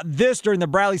 Got this during the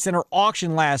Bradley Center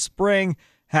auction last spring.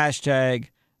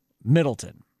 Hashtag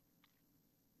Middleton.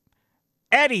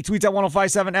 Eddie tweets at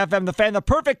 105.7 FM, The Fan. The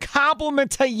perfect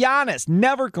compliment to Giannis.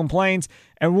 Never complains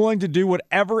and willing to do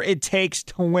whatever it takes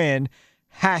to win.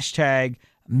 Hashtag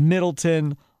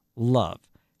Middleton love.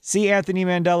 See, Anthony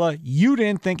Mandela, you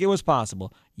didn't think it was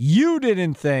possible. You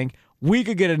didn't think we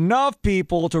could get enough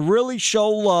people to really show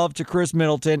love to Chris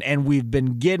Middleton, and we've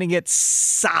been getting it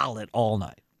solid all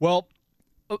night. Well,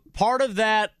 part of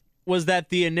that was that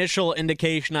the initial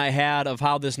indication I had of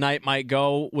how this night might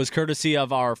go was courtesy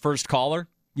of our first caller.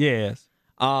 Yes.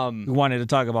 We wanted to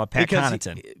talk about Pat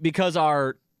Connaughton. Because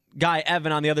our guy,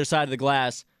 Evan, on the other side of the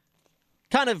glass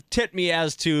kind of tipped me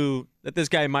as to that this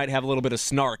guy might have a little bit of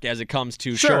snark as it comes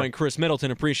to showing Chris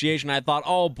Middleton appreciation. I thought,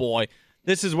 oh, boy.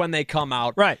 This is when they come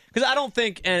out. Right. Because I don't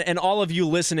think, and all of you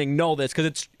listening know this,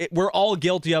 because we're all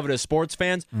guilty of it as sports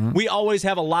fans. Mm-hmm. We always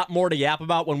have a lot more to yap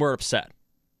about when we're upset.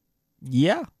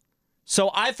 Yeah.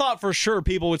 So I thought for sure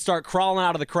people would start crawling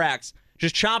out of the cracks,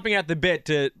 just chomping at the bit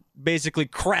to basically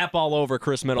crap all over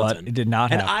Chris Middleton. But it did not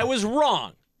happen. And I was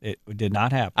wrong. It did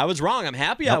not happen. I was wrong. I'm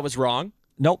happy I was wrong.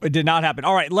 Nope, it did not happen.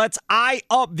 All right, let's eye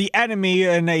up the enemy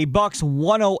in a Bucks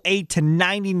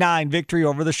 108-99 victory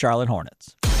over the Charlotte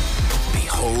Hornets.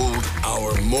 Behold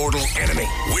our mortal enemy.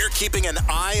 We're keeping an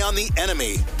eye on the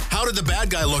enemy. How did the bad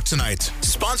guy look tonight?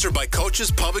 Sponsored by Coach's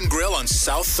Pub and Grill on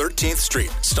South 13th Street.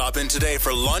 Stop in today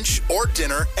for lunch or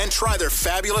dinner and try their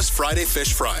fabulous Friday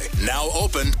fish fry. Now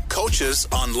open, Coach's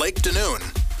on Lake Danoon.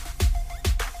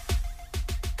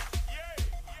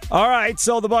 All right,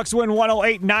 so the Bucks win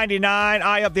 108-99.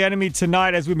 Eye up the enemy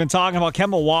tonight, as we've been talking about.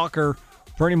 Kemba Walker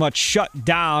pretty much shut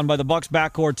down by the Bucks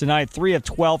backcourt tonight. 3 of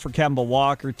 12 for Kemba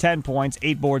Walker, 10 points,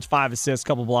 8 boards, 5 assists,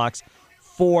 couple blocks,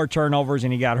 4 turnovers,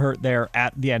 and he got hurt there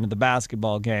at the end of the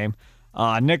basketball game.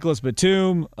 Nicholas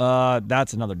Batum,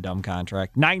 that's another dumb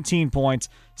contract. 19 points,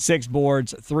 6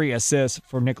 boards, 3 assists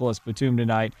for Nicholas Batum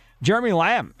tonight. Jeremy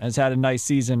Lamb has had a nice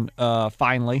season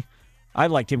finally. I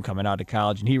liked him coming out of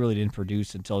college, and he really didn't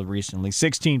produce until recently.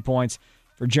 16 points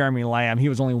for Jeremy Lamb. He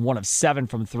was only 1 of 7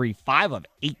 from 3, 5 of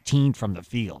 18 from the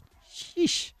field.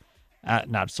 Sheesh.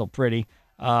 Not so pretty.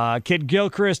 Kid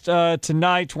Gilchrist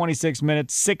tonight, 26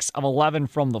 minutes, 6 of 11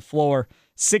 from the floor,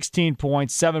 16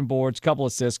 points, 7 boards, couple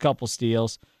assists, couple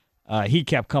steals. He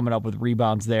kept coming up with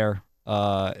rebounds there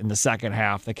in the second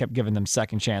half. They kept giving them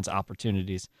second chance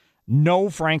opportunities. No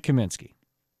Frank Kaminsky.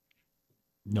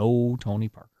 No Tony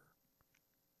Parker.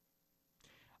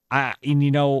 And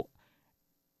you know,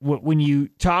 when you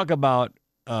talk about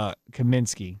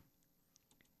Kaminsky,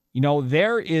 you know,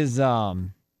 there is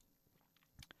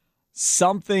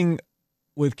something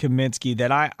with Kaminsky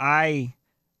that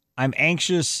I'm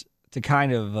anxious to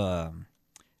kind of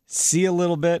see a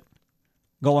little bit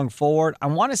going forward. I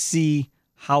want to see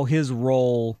how his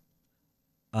role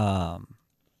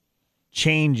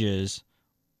changes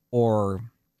or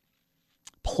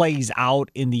plays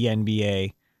out in the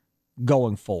NBA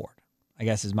going forward, I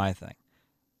guess is my thing.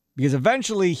 Because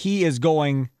eventually he is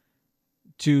going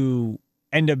to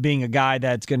end up being a guy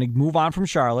that's going to move on from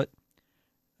Charlotte.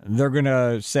 They're going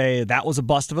to say that was a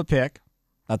bust of a pick.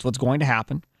 That's what's going to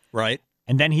happen. Right.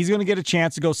 And then he's going to get a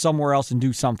chance to go somewhere else and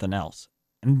do something else.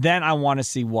 And then I want to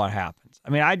see what happens. I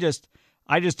mean, I just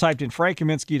typed in Frank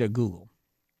Kaminsky to Google.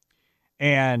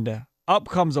 And up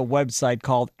comes a website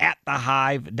called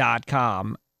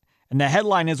atthehive.com. And the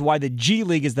headline is why the G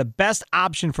League is the best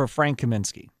option for Frank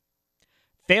Kaminsky.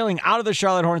 Failing out of the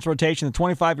Charlotte Hornets rotation, the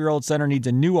 25-year-old center needs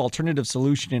a new alternative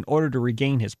solution in order to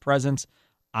regain his presence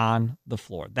on the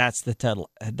floor. That's the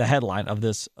headline of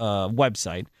this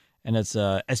website, and it's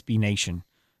a SB Nation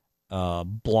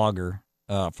blogger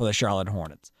for the Charlotte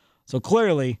Hornets. So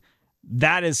clearly,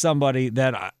 that is somebody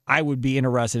that I would be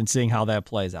interested in seeing how that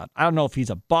plays out. I don't know if he's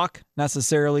a buck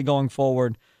necessarily going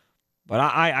forward, but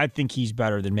I think he's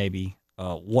better than maybe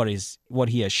what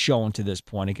he has shown to this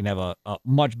point. He can have a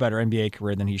much better NBA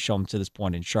career than he's shown to this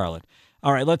point in Charlotte.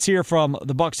 All right, let's hear from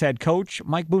the Bucks head coach,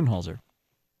 Mike Budenholzer.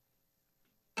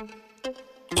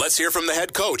 Let's hear from the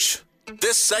head coach.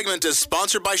 This segment is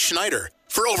sponsored by Schneider.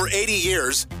 For over 80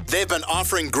 years, they've been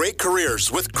offering great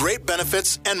careers with great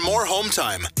benefits and more home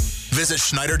time. Visit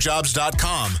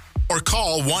SchneiderJobs.com or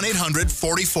call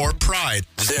 1-800-44-PRIDE.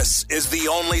 This is the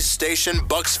only station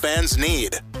Bucks fans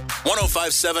need.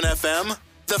 105.7 FM,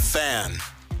 The Fan.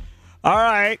 All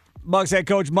right. Bucks head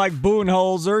coach Mike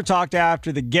Budenholzer talked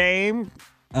after the game.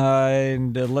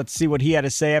 And let's see what he had to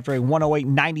say after a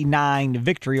 108-99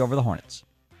 victory over the Hornets.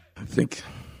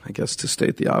 I guess to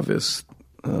state the obvious,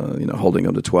 holding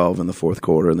them to 12 in the fourth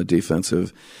quarter and the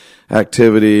defensive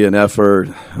activity and effort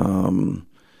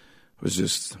was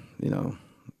just,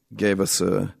 gave us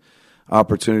a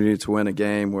opportunity to win a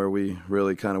game where we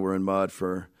really kind of were in mud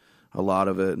for a lot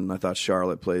of it. And I thought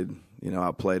Charlotte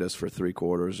outplayed us for 3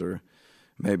 quarters or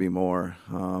maybe more.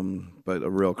 But a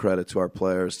real credit to our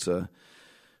players to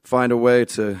find a way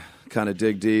to kind of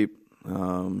dig deep,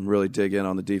 really dig in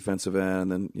on the defensive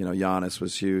end. And, Giannis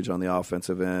was huge on the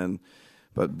offensive end,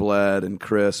 but Bled and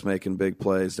Chris making big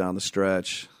plays down the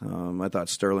stretch. I thought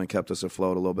Sterling kept us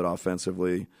afloat a little bit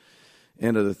offensively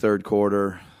into the third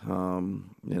quarter.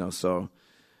 So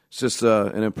it's just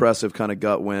an impressive kind of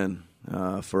gut win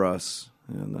for us,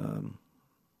 and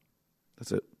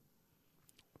that's it.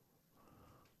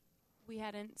 We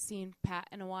hadn't seen Pat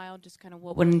in a while. Just kind of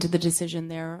what went into the decision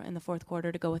there in the fourth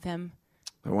quarter to go with him?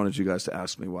 I wanted you guys to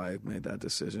ask me why I made that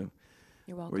decision.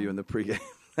 You're welcome. Were you in the pregame?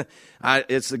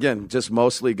 It's, again, just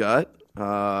mostly gut.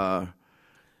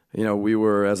 We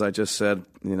were, as I just said,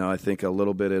 I think a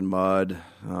little bit in mud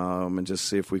and just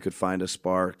see if we could find a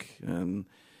spark. And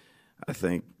I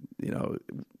think,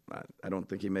 I don't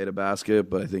think he made a basket,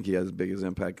 but I think he has as big an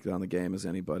impact on the game as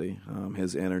anybody.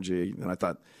 His energy, and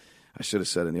I should have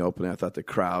said in the opening, I thought the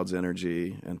crowd's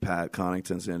energy and Pat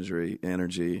Connaughton's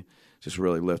energy just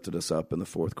really lifted us up in the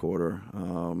fourth quarter.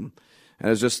 And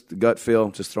it's just the gut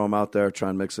feel, just throw him out there, try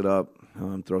and mix it up,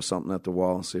 throw something at the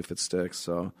wall and see if it sticks.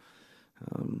 So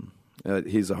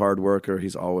he's a hard worker.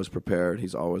 He's always prepared.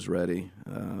 He's always ready.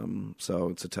 So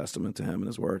it's a testament to him and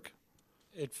his work.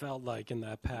 It felt like in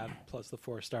that Pat plus the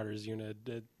 4 starters unit,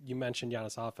 you mentioned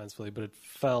Giannis offensively, but it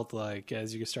felt like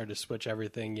as you started to switch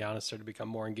everything, Giannis started to become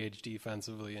more engaged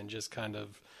defensively and just kind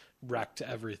of wrecked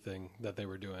everything that they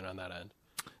were doing on that end.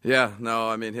 Yeah, no,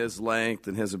 I mean, his length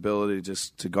and his ability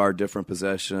just to guard different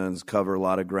possessions, cover a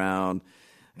lot of ground,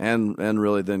 and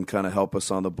really then kind of help us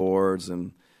on the boards.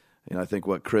 And, I think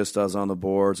what Chris does on the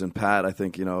boards, and Pat, I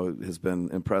think, has been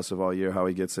impressive all year, how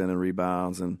he gets in and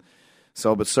rebounds. And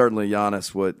so, but certainly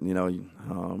Giannis,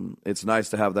 it's nice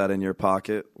to have that in your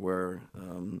pocket where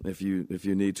if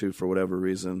you need to, for whatever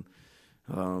reason,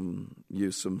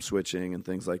 use some switching and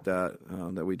things like that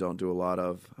that we don't do a lot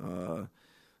of.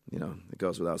 It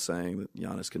goes without saying that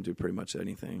Giannis can do pretty much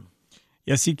anything.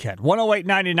 Yes, he can.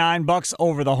 108.99 Bucks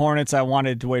over the Hornets. I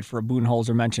wanted to wait for a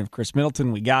Budenholzer mention of Chris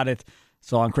Middleton. We got it.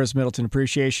 So on Chris Middleton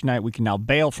Appreciation Night, we can now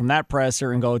bail from that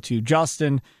presser and go to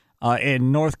Justin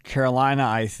in North Carolina.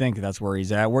 I think that's where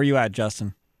he's at. Where are you at,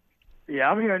 Justin?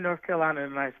 Yeah, I'm here in North Carolina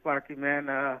tonight, Sparky,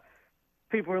 man.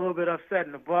 People are a little bit upset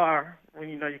in the bar when,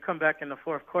 you come back in the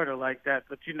fourth quarter like that.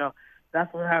 But,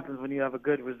 that's what happens when you have a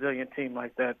good, resilient team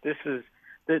like that. This is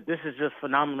just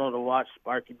phenomenal to watch,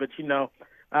 Sparky. But,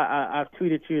 I've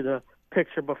tweeted you the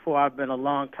picture before. I've been a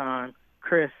long time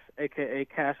Chris, a.k.a.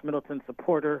 Cash Middleton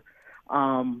supporter.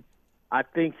 I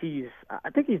think he's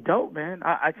dope, man.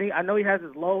 I know he has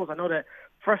his lows. I know that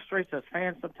frustrates us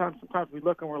fans sometimes. Sometimes we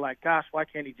look and we're like, gosh, why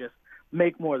can't he just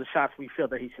make more of the shots we feel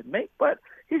that he should make? But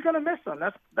he's going to miss them.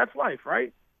 That's life,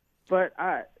 right? But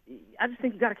I just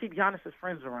think you got to keep Giannis's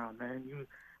friends around, man.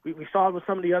 We saw it with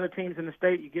some of the other teams in the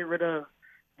state. You get rid of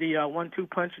the 1-2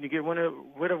 punch and you get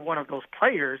rid of one of those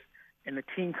players, and the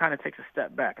team kind of takes a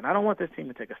step back. And I don't want this team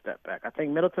to take a step back. I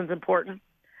think Middleton's important.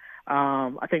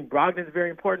 I think Brogdon's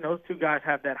very important. Those two guys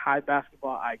have that high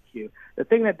basketball IQ. The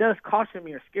thing that does caution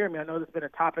me or scare me, I know this has been a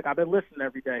topic I've been listening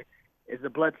every day, is the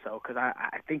Bledsoe, because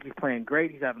I think he's playing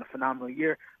great. He's having a phenomenal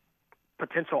year.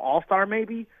 Potential all-star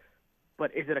maybe, but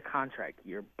is it a contract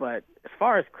year? But as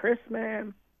far as Chris,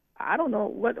 man, I don't know.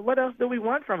 What else do we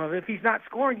want from him? If he's not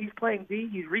scoring, he's playing D,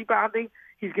 he's rebounding,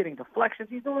 he's getting deflections,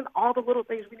 he's doing all the little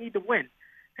things we need to win.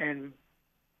 And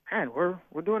man, we're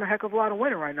doing a heck of a lot of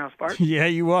winning right now, Spark. Yeah,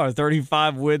 you are.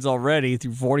 35 wins already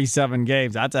through 47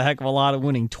 games. That's a heck of a lot of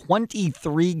winning.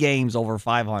 23 games over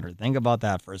 500. Think about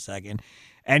that for a second.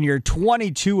 And you're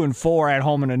 22-4 at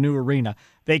home in a new arena.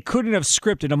 They couldn't have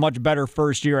scripted a much better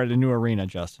first year at a new arena,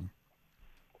 Justin.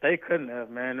 They couldn't have,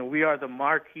 man. And we are the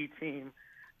marquee team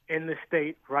in the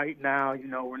state right now.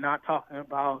 We're not talking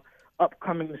about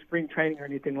upcoming to spring training or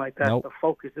anything like that. Nope. The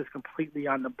focus is completely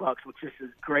on the Bucks, which is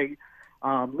great.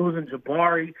 Losing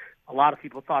Jabari, a lot of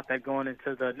people thought that going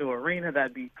into the new arena,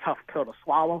 that'd be a tough pill to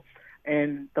swallow.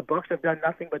 And the Bucks have done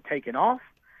nothing but taken off.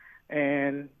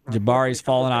 And Jabari's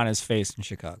fallen on his face in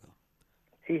Chicago.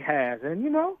 He has. And,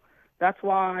 that's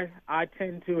why I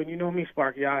tend to, and you know me,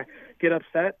 Sparky, I get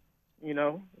upset. I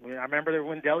remember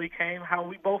when Delly came, how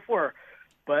we both were.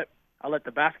 But I let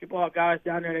the basketball guys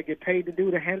down there that get paid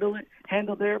to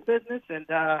handle their business. And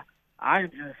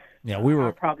I'm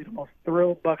probably the most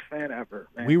thrilled Bucks fan ever,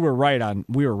 man. We were right on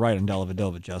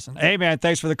Dellavedova, Justin. Hey, man,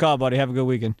 thanks for the call, buddy. Have a good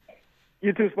weekend.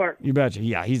 You too, Spark. You betcha.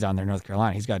 Yeah, he's down there in North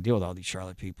Carolina. He's got to deal with all these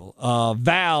Charlotte people.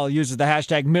 Val uses the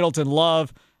hashtag Middleton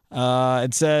Love.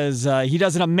 It says he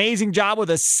does an amazing job with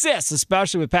assists,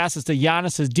 especially with passes to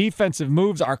Giannis. His defensive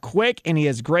moves are quick, and he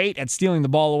is great at stealing the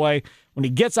ball away. When he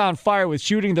gets on fire with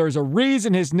shooting, there's a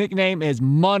reason his nickname is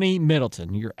Money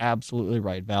Middleton. You're absolutely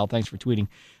right, Val. Thanks for tweeting.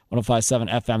 105.7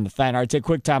 FM, The Fan. All right, take a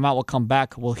quick time out. We'll come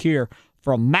back. We'll hear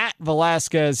from Matt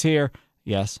Velasquez here.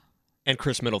 Yes. And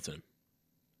Chris Middleton.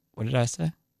 What did I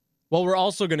say? Well, we're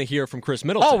also going to hear from Chris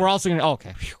Middleton. Oh, we're also going to.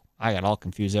 Okay. Whew. I got all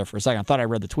confused there for a second. I thought I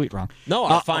read the tweet wrong. No,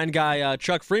 our fine guy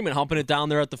Chuck Freeman humping it down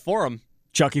there at the forum.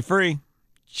 Chucky Free.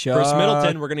 Chris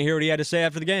Middleton. We're going to hear what he had to say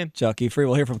after the game. Chucky Free.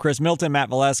 We'll hear from Chris Middleton, Matt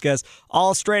Velasquez.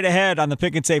 All straight ahead on the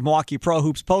Pick and Save Milwaukee Pro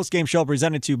Hoops postgame show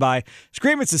presented to you by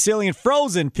Screamin' Sicilian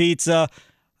Frozen Pizza.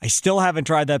 I still haven't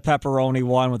tried that pepperoni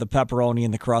one with the pepperoni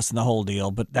and the crust and the whole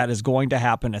deal, but that is going to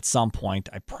happen at some point,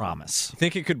 I promise. You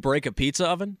think it could break a pizza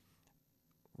oven?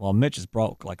 Well, Mitch has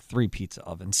broke like 3 pizza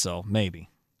ovens, so maybe.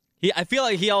 I feel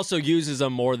like he also uses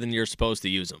them more than you're supposed to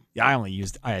use them. Yeah,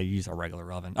 I use a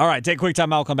regular oven. All right, take a quick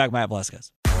time out. I'll come back, Matt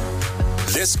Velasquez.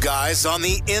 This guy's on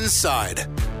the inside.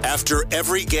 After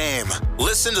every game,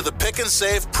 listen to the Pick and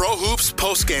Save Pro Hoops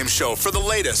postgame show for the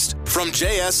latest from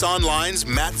JS Online's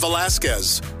Matt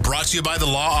Velasquez. Brought to you by the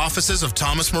law offices of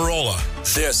Thomas Marola.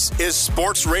 This is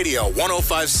Sports Radio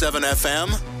 105.7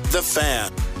 FM, The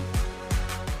Fan.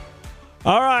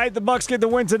 All right, the Bucks get the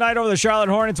win tonight over the Charlotte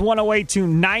Hornets,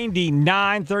 108-99,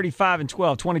 35-12,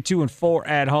 22-4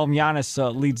 at home.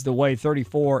 Giannis leads the way,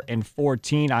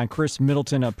 34-14 on Chris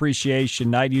Middleton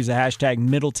Appreciation Night. Use the hashtag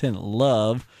Middleton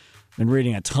Love. Been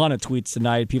reading a ton of tweets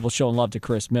tonight. People showing love to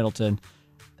Chris Middleton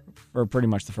for pretty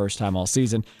much the first time all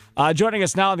season. Joining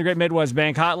us now on the Great Midwest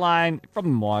Bank Hotline from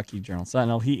the Milwaukee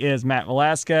Journal-Sentinel, he is Matt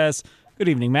Velasquez. Good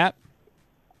evening, Matt.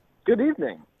 Good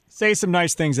evening. Say some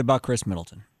nice things about Chris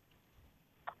Middleton.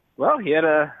 Well, he had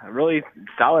a really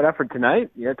solid effort tonight.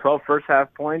 12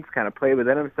 first-half points, kind of played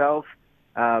within himself.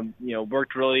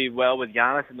 Worked really well with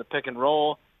Giannis in the pick and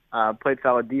roll. Played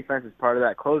solid defense as part of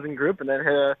that closing group, and then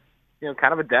hit a,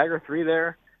 kind of a dagger 3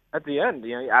 there at the end.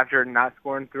 After not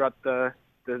scoring throughout the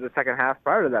second half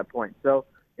prior to that point. So,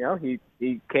 he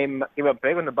came up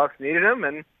big when the Bucks needed him,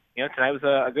 and tonight was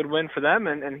a good win for them,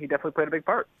 and he definitely played a big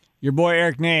part. Your boy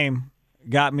Eric Name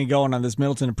got me going on this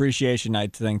Middleton Appreciation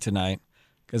Night thing tonight.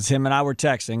 Because him and I were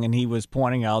texting, and he was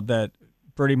pointing out that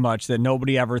pretty much that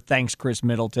nobody ever thanks Chris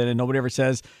Middleton, and nobody ever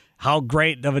says how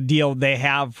great of a deal they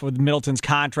have for Middleton's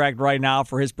contract right now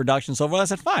for his production. So I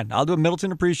said, fine, I'll do a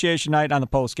Middleton Appreciation Night on the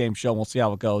postgame show, and we'll see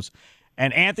how it goes.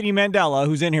 And Anthony Mandela,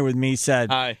 who's in here with me,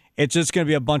 said, Hi. It's just going to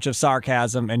be a bunch of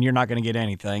sarcasm, and you're not going to get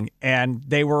anything. And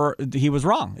he was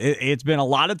wrong. It's been a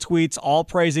lot of tweets all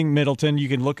praising Middleton. You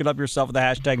can look it up yourself with the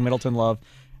hashtag Middleton Love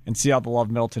and see how the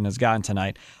love Middleton has gotten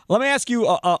tonight. Let me ask you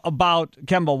about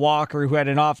Kemba Walker, who had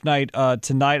an off night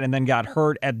tonight and then got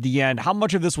hurt at the end. How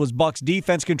much of this was Bucks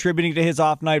defense contributing to his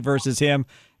off night versus him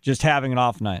just having an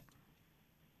off night?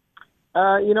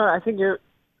 I think it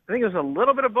was a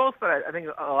little bit of both, but I think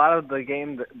a lot of the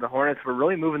game, the Hornets were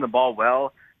really moving the ball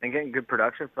well and getting good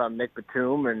production from Nick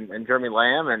Batum and Jeremy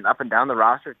Lamb and up and down the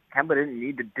roster. Kemba didn't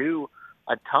need to do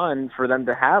a ton for them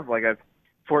to have like a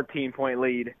 14-point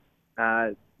lead.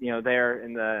 There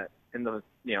in the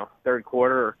third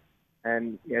quarter,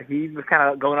 and he was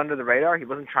kind of going under the radar. He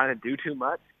wasn't trying to do too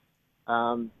much.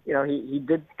 He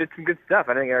did some good stuff.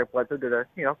 I think Eric Bledsoe did a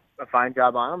fine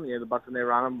job on him. The Bucks when they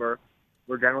were on him were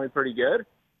generally pretty good,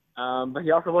 but he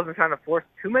also wasn't trying to force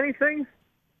too many things.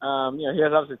 He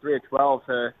was obviously 3 of 12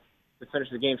 to finish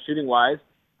the game shooting wise,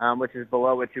 which is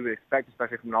below what you would expect,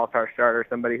 especially from an all-star starter,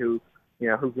 somebody who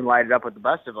can light it up with the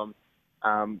best of them.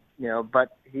 But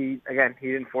he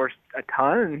didn't force a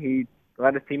ton, and he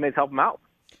let his teammates help him out.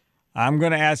 I'm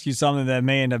going to ask you something that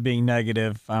may end up being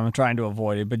negative. I'm trying to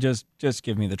avoid it, but just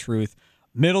give me the truth.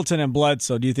 Middleton and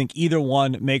Bledsoe, do you think either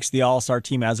one makes the All-Star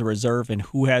team as a reserve, and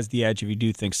who has the edge if you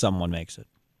do think someone makes it?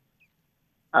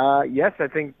 Yes, I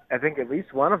think at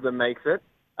least one of them makes it.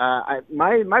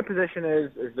 My position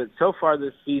is that so far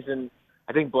this season,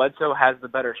 I think Bledsoe has the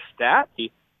better stat.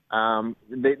 They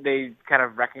kind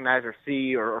of recognize or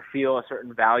see or feel a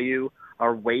certain value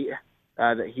or weight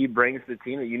that he brings to the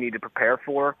team that you need to prepare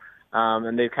for.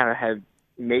 And they kind of have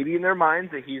maybe in their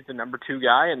minds that he's the number 2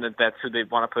 guy and that's who they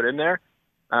want to put in there.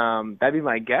 That'd be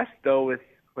my guess, though, with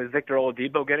Victor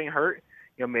Oladipo getting hurt.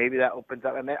 Maybe that opens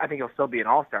up. I think he'll still be an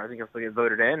all-star. I think he'll still get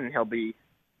voted in, and he'll be,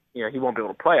 he won't be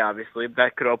able to play, obviously. But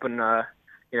that could open,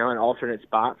 an alternate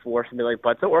spot for somebody like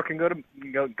Bledsoe, or can go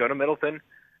to Middleton.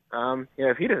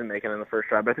 If he doesn't make it in the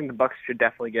first round. But I think the Bucks should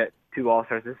definitely get 2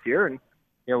 All-Stars this year, and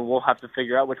we'll have to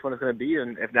figure out which one is going to be,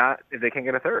 and if not, if they can't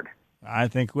get a third. I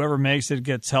think whoever makes it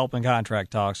gets help in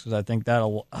contract talks, because I think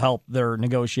that'll help their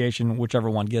negotiation, whichever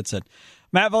one gets it.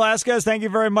 Matt Velasquez, thank you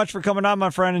very much for coming on,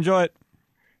 my friend. Enjoy it.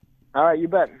 All right, you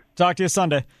bet. Talk to you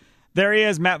Sunday. There he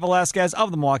is, Matt Velasquez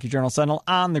of the Milwaukee Journal-Sentinel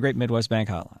on the Great Midwest Bank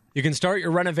Hotline. You can start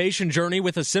your renovation journey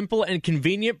with a simple and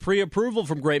convenient pre-approval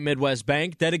from Great Midwest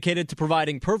Bank, dedicated to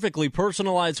providing perfectly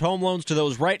personalized home loans to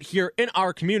those right here in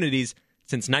our communities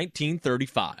since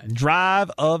 1935. Drive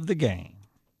of the game.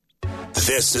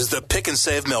 This is the Pick and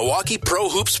Save Milwaukee Pro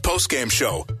Hoops postgame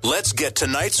show. Let's get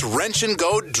tonight's Wrench and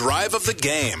Go drive of the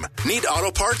game. Need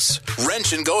auto parts?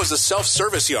 Wrench and Go is a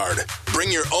self-service yard.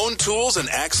 Bring your own tools and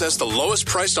access the lowest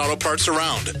priced auto parts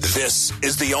around. This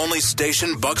is the only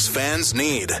station Bucks fans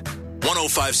need.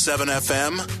 105.7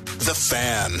 FM, The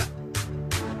Fan.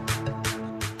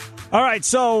 All right,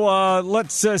 so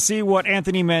let's see what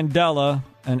Anthony Mandela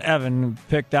and Evan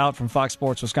picked out from Fox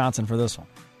Sports Wisconsin for this one.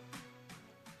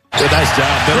 Good, nice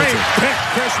job, Middleton. Great pick,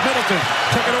 Chris Middleton.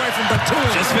 Took it away from Batum.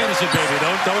 Just finish it, baby.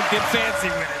 Don't get fancy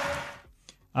with it.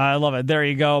 I love it. There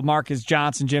you go. Marcus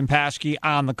Johnson, Jim Paschke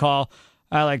on the call.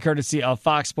 Highlight courtesy of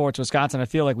Fox Sports Wisconsin. I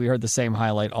feel like we heard the same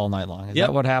highlight all night long. Is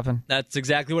that what happened? That's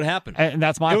exactly what happened. And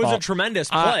that's my fault. It was a tremendous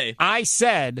play. I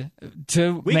said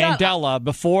to Mandela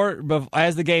before,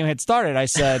 as the game had started, I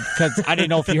said, because I didn't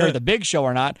know if you heard the big show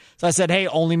or not. So I said, hey,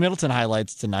 only Middleton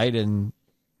highlights tonight, and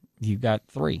you got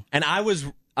 3. And I was...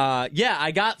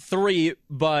 I got 3,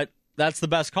 but that's the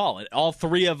best call. All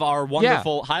 3 of our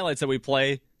wonderful highlights that we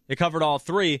play, it covered all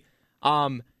 3.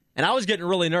 And I was getting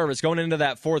really nervous going into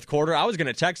that fourth quarter. I was going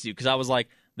to text you because I was like,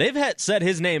 they've said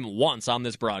his name once on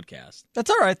this broadcast.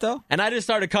 That's all right, though. And I just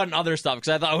started cutting other stuff because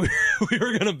I thought we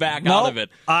were going to back out of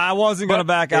it. I wasn't going to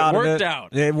back out of it. It worked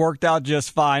out. It worked out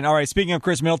just fine. All right, speaking of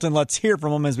Chris Middleton, let's hear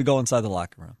from him as we go inside the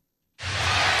locker room.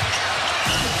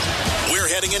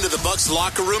 Heading into the Bucks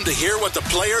locker room to hear what the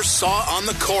players saw on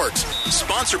the court.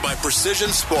 Sponsored by Precision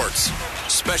Sports,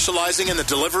 specializing in the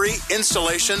delivery,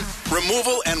 installation,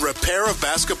 removal, and repair of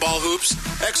basketball hoops,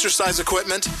 exercise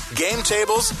equipment, game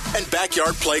tables, and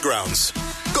backyard playgrounds.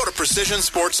 Go to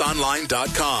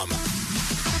PrecisionSportsOnline.com.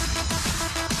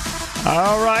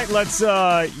 All right, let's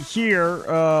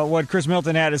hear what Chris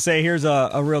Middleton had to say. Here's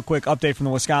a real quick update from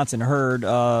the Wisconsin Herd.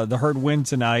 The Herd win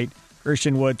tonight.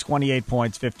 Christian Wood, 28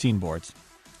 points, 15 boards.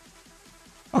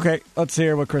 Okay, let's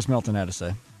hear what Chris Middleton had to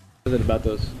say. What was it about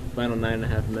those final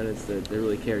 9.5 minutes that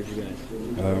really carried you guys?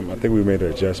 I think we made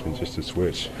an adjustment just to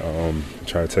switch,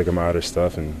 try to take them out of their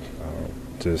stuff and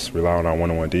just rely on our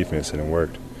one-on-one defense, and it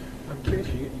worked. I'm curious,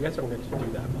 you guys don't get to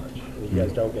do that much. You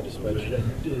guys don't get to switch.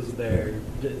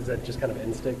 Is that just kind of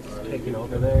instinct taking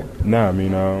over there? No, I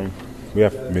mean, we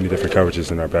have many different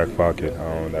coverages in our back pocket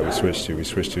that we switched to. We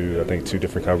switched to, I think, 2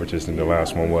 different coverages, and the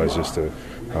last one was just to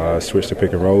switch to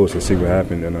pick and rolls and see what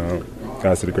happened. And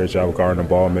guys did a great job of guarding the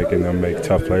ball, making them make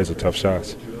tough plays or tough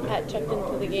shots. Pat checked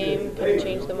into the game, kind of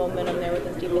changed the momentum there with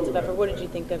his defensive effort. What did you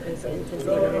think of his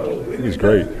intensity and energy? He was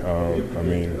great. I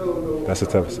mean, that's a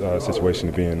tough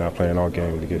situation to be in, not playing all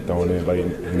game, to get thrown in late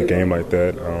in the game like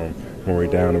that. When we're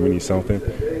down and we need something,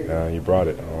 he brought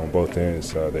it on both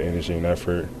ends, the energy and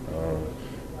effort.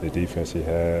 The defense he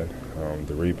had,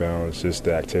 the rebounds, just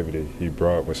the activity he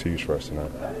brought was huge for us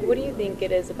tonight. What do you think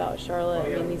it is about Charlotte? I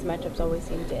mean, these matchups always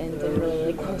seem to end in really,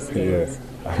 really close games.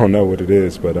 Yeah, I don't know what it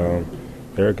is, but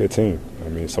they're a good team. I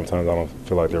mean, sometimes I don't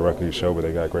feel like they're wrecking the show, but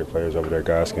they got great players over there.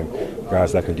 Guys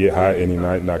that can get hot any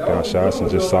night, knock down shots,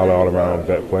 and just solid all-around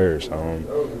vet players.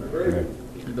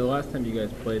 The last time you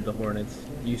guys played the Hornets,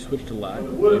 you switched a lot,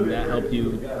 and that helped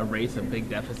you erase a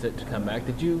big deficit to come back.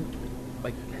 Did you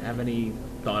have any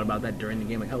thought about that during the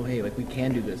game? Like, oh, hey, we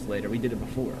can do this later. We did it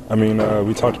before. I mean,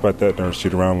 we talked about that during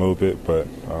shoot around a little bit, but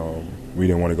we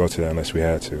didn't want to go to that unless we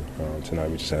had to. Tonight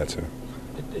we just had to.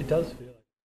 It does feel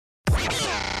like.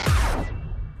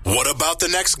 What about the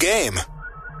next game?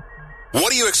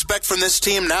 What do you expect from this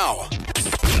team now?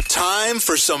 Time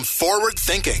for some forward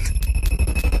thinking.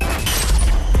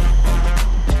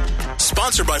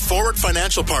 Sponsored by Forward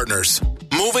Financial Partners.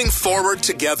 Moving forward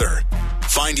together.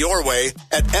 Find your way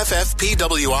at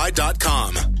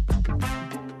ffpwi.com.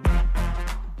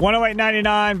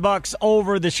 108.99 Bucks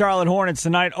over the Charlotte Hornets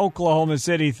tonight. Oklahoma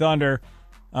City Thunder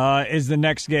is the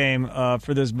next game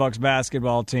for this Bucks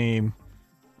basketball team.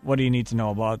 What do you need to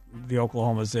know about the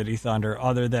Oklahoma City Thunder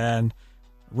other than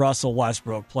Russell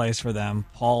Westbrook plays for them,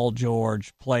 Paul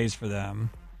George plays for them,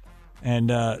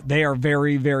 and they are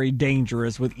very, very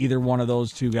dangerous with either one of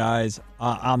those two guys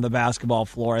on the basketball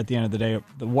floor. At the end of the day,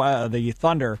 the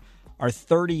Thunder are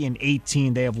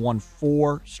 30-18. They have won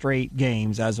 4 straight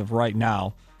games as of right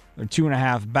now. They're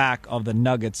 2.5 back of the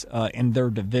Nuggets in their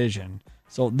division.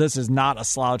 So this is not a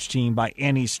slouch team by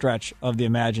any stretch of the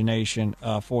imagination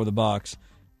for the Bucks.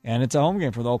 And it's a home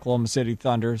game for the Oklahoma City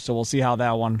Thunder, so we'll see how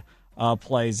that one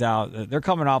plays out. They're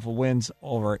coming off of wins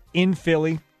over in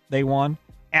Philly. They won.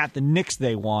 At the Knicks,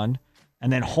 they won.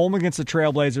 And then home against the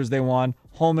Trailblazers, they won.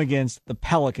 Home against the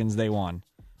Pelicans, they won.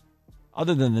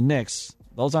 Other than the Knicks,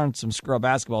 those aren't some scrub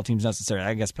basketball teams necessarily.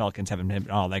 I guess Pelicans haven't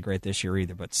been all that great this year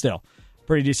either, but still.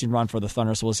 pretty decent run for the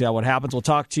Thunder, so we'll see how what happens. We'll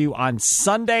talk to you on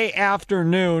Sunday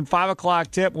afternoon, 5 o'clock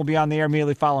tip. We'll be on the air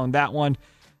immediately following that one.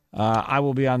 I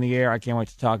will be on the air. I can't wait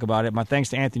to talk about it. My thanks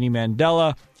to Anthony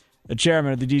Mandela, the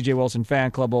chairman of the DJ Wilson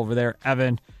fan club over there,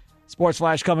 Evan. Sports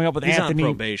Flash coming up with He's Anthony. on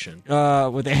probation.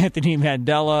 With Anthony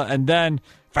Mandela, and then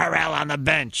Farrell on the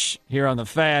bench here on the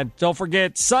Fan. Don't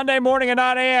forget, Sunday morning at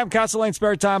 9 a.m., Castle Lane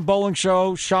Spare Time Bowling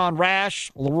Show. Sean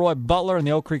Rash, Leroy Butler, and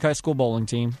the Oak Creek High School bowling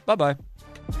team. Bye-bye.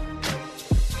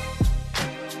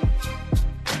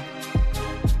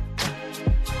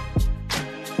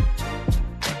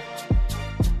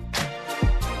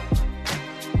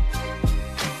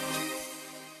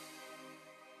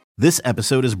 This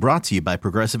episode is brought to you by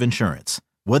Progressive Insurance.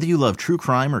 Whether you love true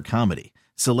crime or comedy,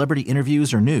 celebrity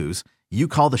interviews or news, you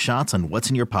call the shots on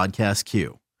what's in your podcast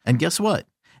queue. And guess what?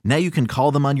 Now you can call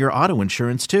them on your auto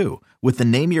insurance too with the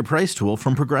Name Your Price tool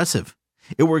from Progressive.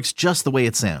 It works just the way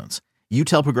it sounds. You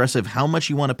tell Progressive how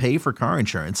much you want to pay for car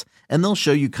insurance, and they'll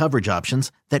show you coverage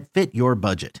options that fit your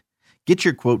budget. Get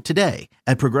your quote today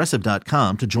at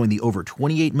Progressive.com to join the over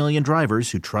 28 million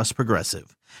drivers who trust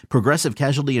Progressive. Progressive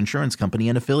Casualty Insurance Company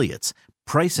and Affiliates.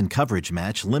 Price and coverage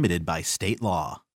match limited by state law.